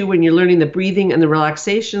session 2, when you're learning the breathing and the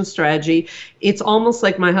relaxation strategy. It's almost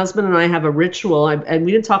like my husband and I have a ritual, and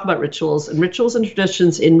we didn't talk about rituals. And rituals and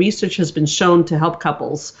traditions in research has been shown to help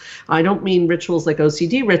couples. I don't mean rituals like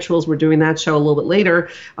OCD rituals. We're doing that show a little bit later.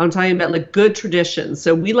 I'm talking about like good traditions.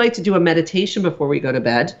 So we like to do a meditation before we go to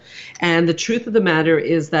bed. And the truth of the matter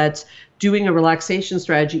is that doing a relaxation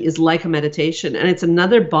strategy is like a meditation, and it's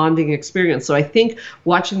another bonding experience. So I think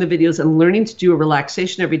watching the videos and learning to do a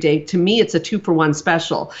relaxation every day, to me, it's a 2-for-1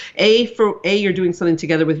 special. A, you're doing something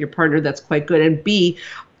together with your partner that's quite good, and B,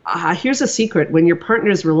 here's a secret: when your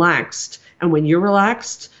partner is relaxed and when you're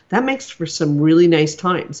relaxed, that makes for some really nice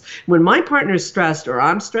times. When my partner is stressed or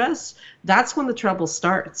I'm stressed, that's when the trouble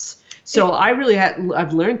starts. So I've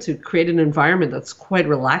learned to create an environment that's quite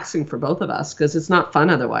relaxing for both of us, because it's not fun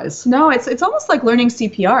otherwise. No, it's almost like learning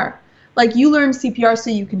CPR. Like, you learn CPR so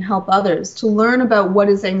you can help others. To learn about what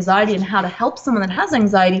is anxiety and how to help someone that has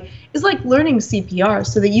anxiety is like learning CPR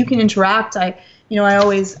so that you can interact.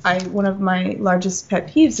 One of my largest pet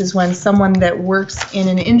peeves is when someone that works in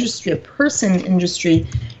an industry, a person industry,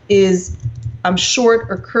 is short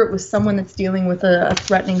or curt with someone that's dealing with a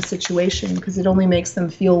threatening situation, because it only makes them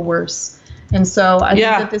feel worse. And so I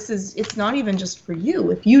think that it's not even just for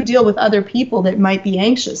you. If you deal with other people that might be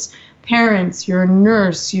anxious, parents, your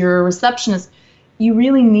nurse, your receptionist, you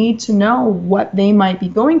really need to know what they might be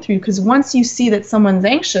going through, because once you see that someone's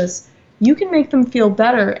anxious, you can make them feel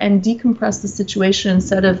better and decompress the situation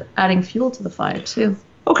instead of adding fuel to the fire too.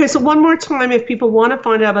 Okay, so one more time, if people want to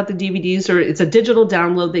find out about the DVDs, or it's a digital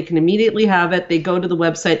download, they can immediately have it. They go to the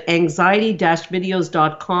website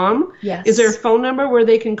anxiety-videos.com. Yes. Is there a phone number where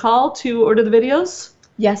they can call to order the videos?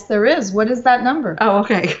 Yes, there is. What is that number? Oh,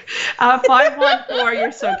 okay. 514,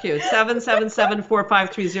 you're so cute.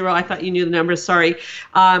 777-4530. I thought you knew the number. Sorry.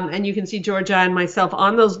 And you can see Georgia and myself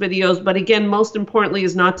on those videos. But again, most importantly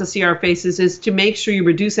is not to see our faces, is to make sure you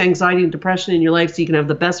reduce anxiety and depression in your life so you can have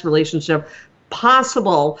the best relationship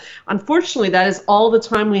possible. Unfortunately, that is all the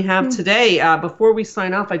time we have today. Before we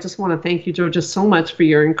sign off, I just want to thank you, Georgia, so much for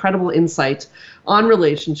your incredible insight on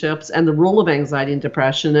relationships and the role of anxiety and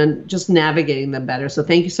depression and just navigating them better. So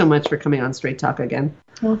thank you so much for coming on Straight Talk again.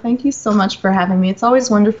 Well, thank you so much for having me. It's always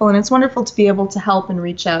wonderful, and it's wonderful to be able to help and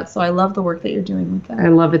reach out. So I love the work that you're doing with that. I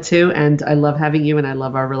love it too, and I love having you, and I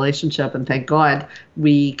love our relationship, and thank God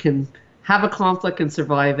we can have a conflict and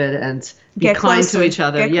survive it and be kind to each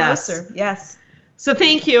other. Get closer. Yes. So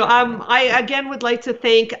thank you. I again would like to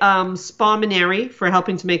thank Spa Menagerie for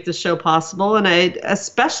helping to make this show possible. And I'd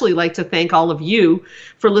especially like to thank all of you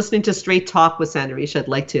for listening to Straight Talk with Sandra Riche. I'd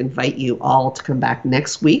like to invite you all to come back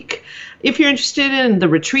next week. If you're interested in the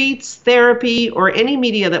retreats, therapy, or any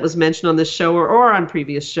media that was mentioned on this show or on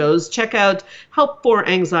previous shows, check out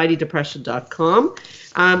helpforanxietydepression.com.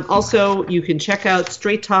 Also, you can check out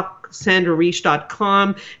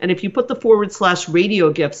straighttalksandrariche.com. And if you put the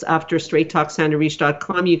 /radio gifts after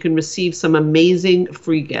straighttalksandrariche.com, you can receive some amazing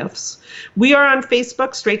free gifts. We are on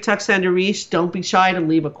Facebook, Straight Talk Sandra Riche. Don't be shy to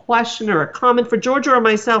leave a question or a comment for Georgia or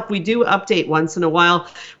myself. We do update once in a while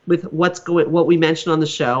with what we mentioned on the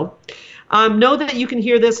show. Know that you can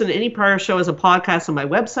hear this in any prior show as a podcast on my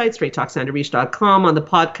website, straighttalksandrariche.com, on the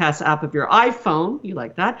podcast app of your iPhone, you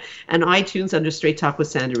like that, and iTunes under Straight Talk with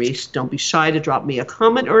Sandra Riche. Don't be shy to drop me a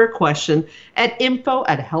comment or a question at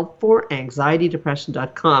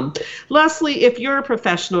info@helpforanxietydepression.com. Lastly, if you're a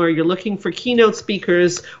professional or you're looking for keynote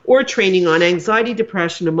speakers or training on anxiety,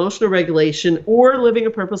 depression, emotional regulation, or living a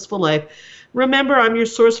purposeful life, remember, I'm your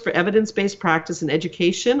source for evidence-based practice and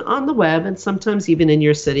education on the web and sometimes even in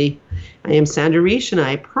your city. I am Sandra Riche, and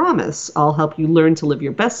I promise I'll help you learn to live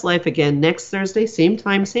your best life again next Thursday, same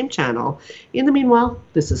time, same channel. In the meanwhile,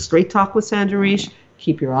 this is Straight Talk with Sandra Riche.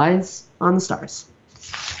 Keep your eyes on the stars.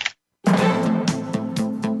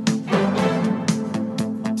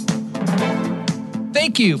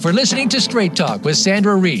 Thank you for listening to Straight Talk with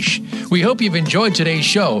Sandra Riche. We hope you've enjoyed today's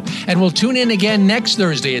show, and we'll tune in again next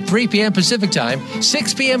Thursday at 3 p.m. Pacific Time,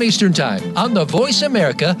 6 p.m. Eastern Time on the Voice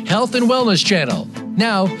America Health and Wellness Channel.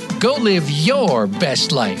 Now, go live your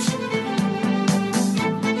best life.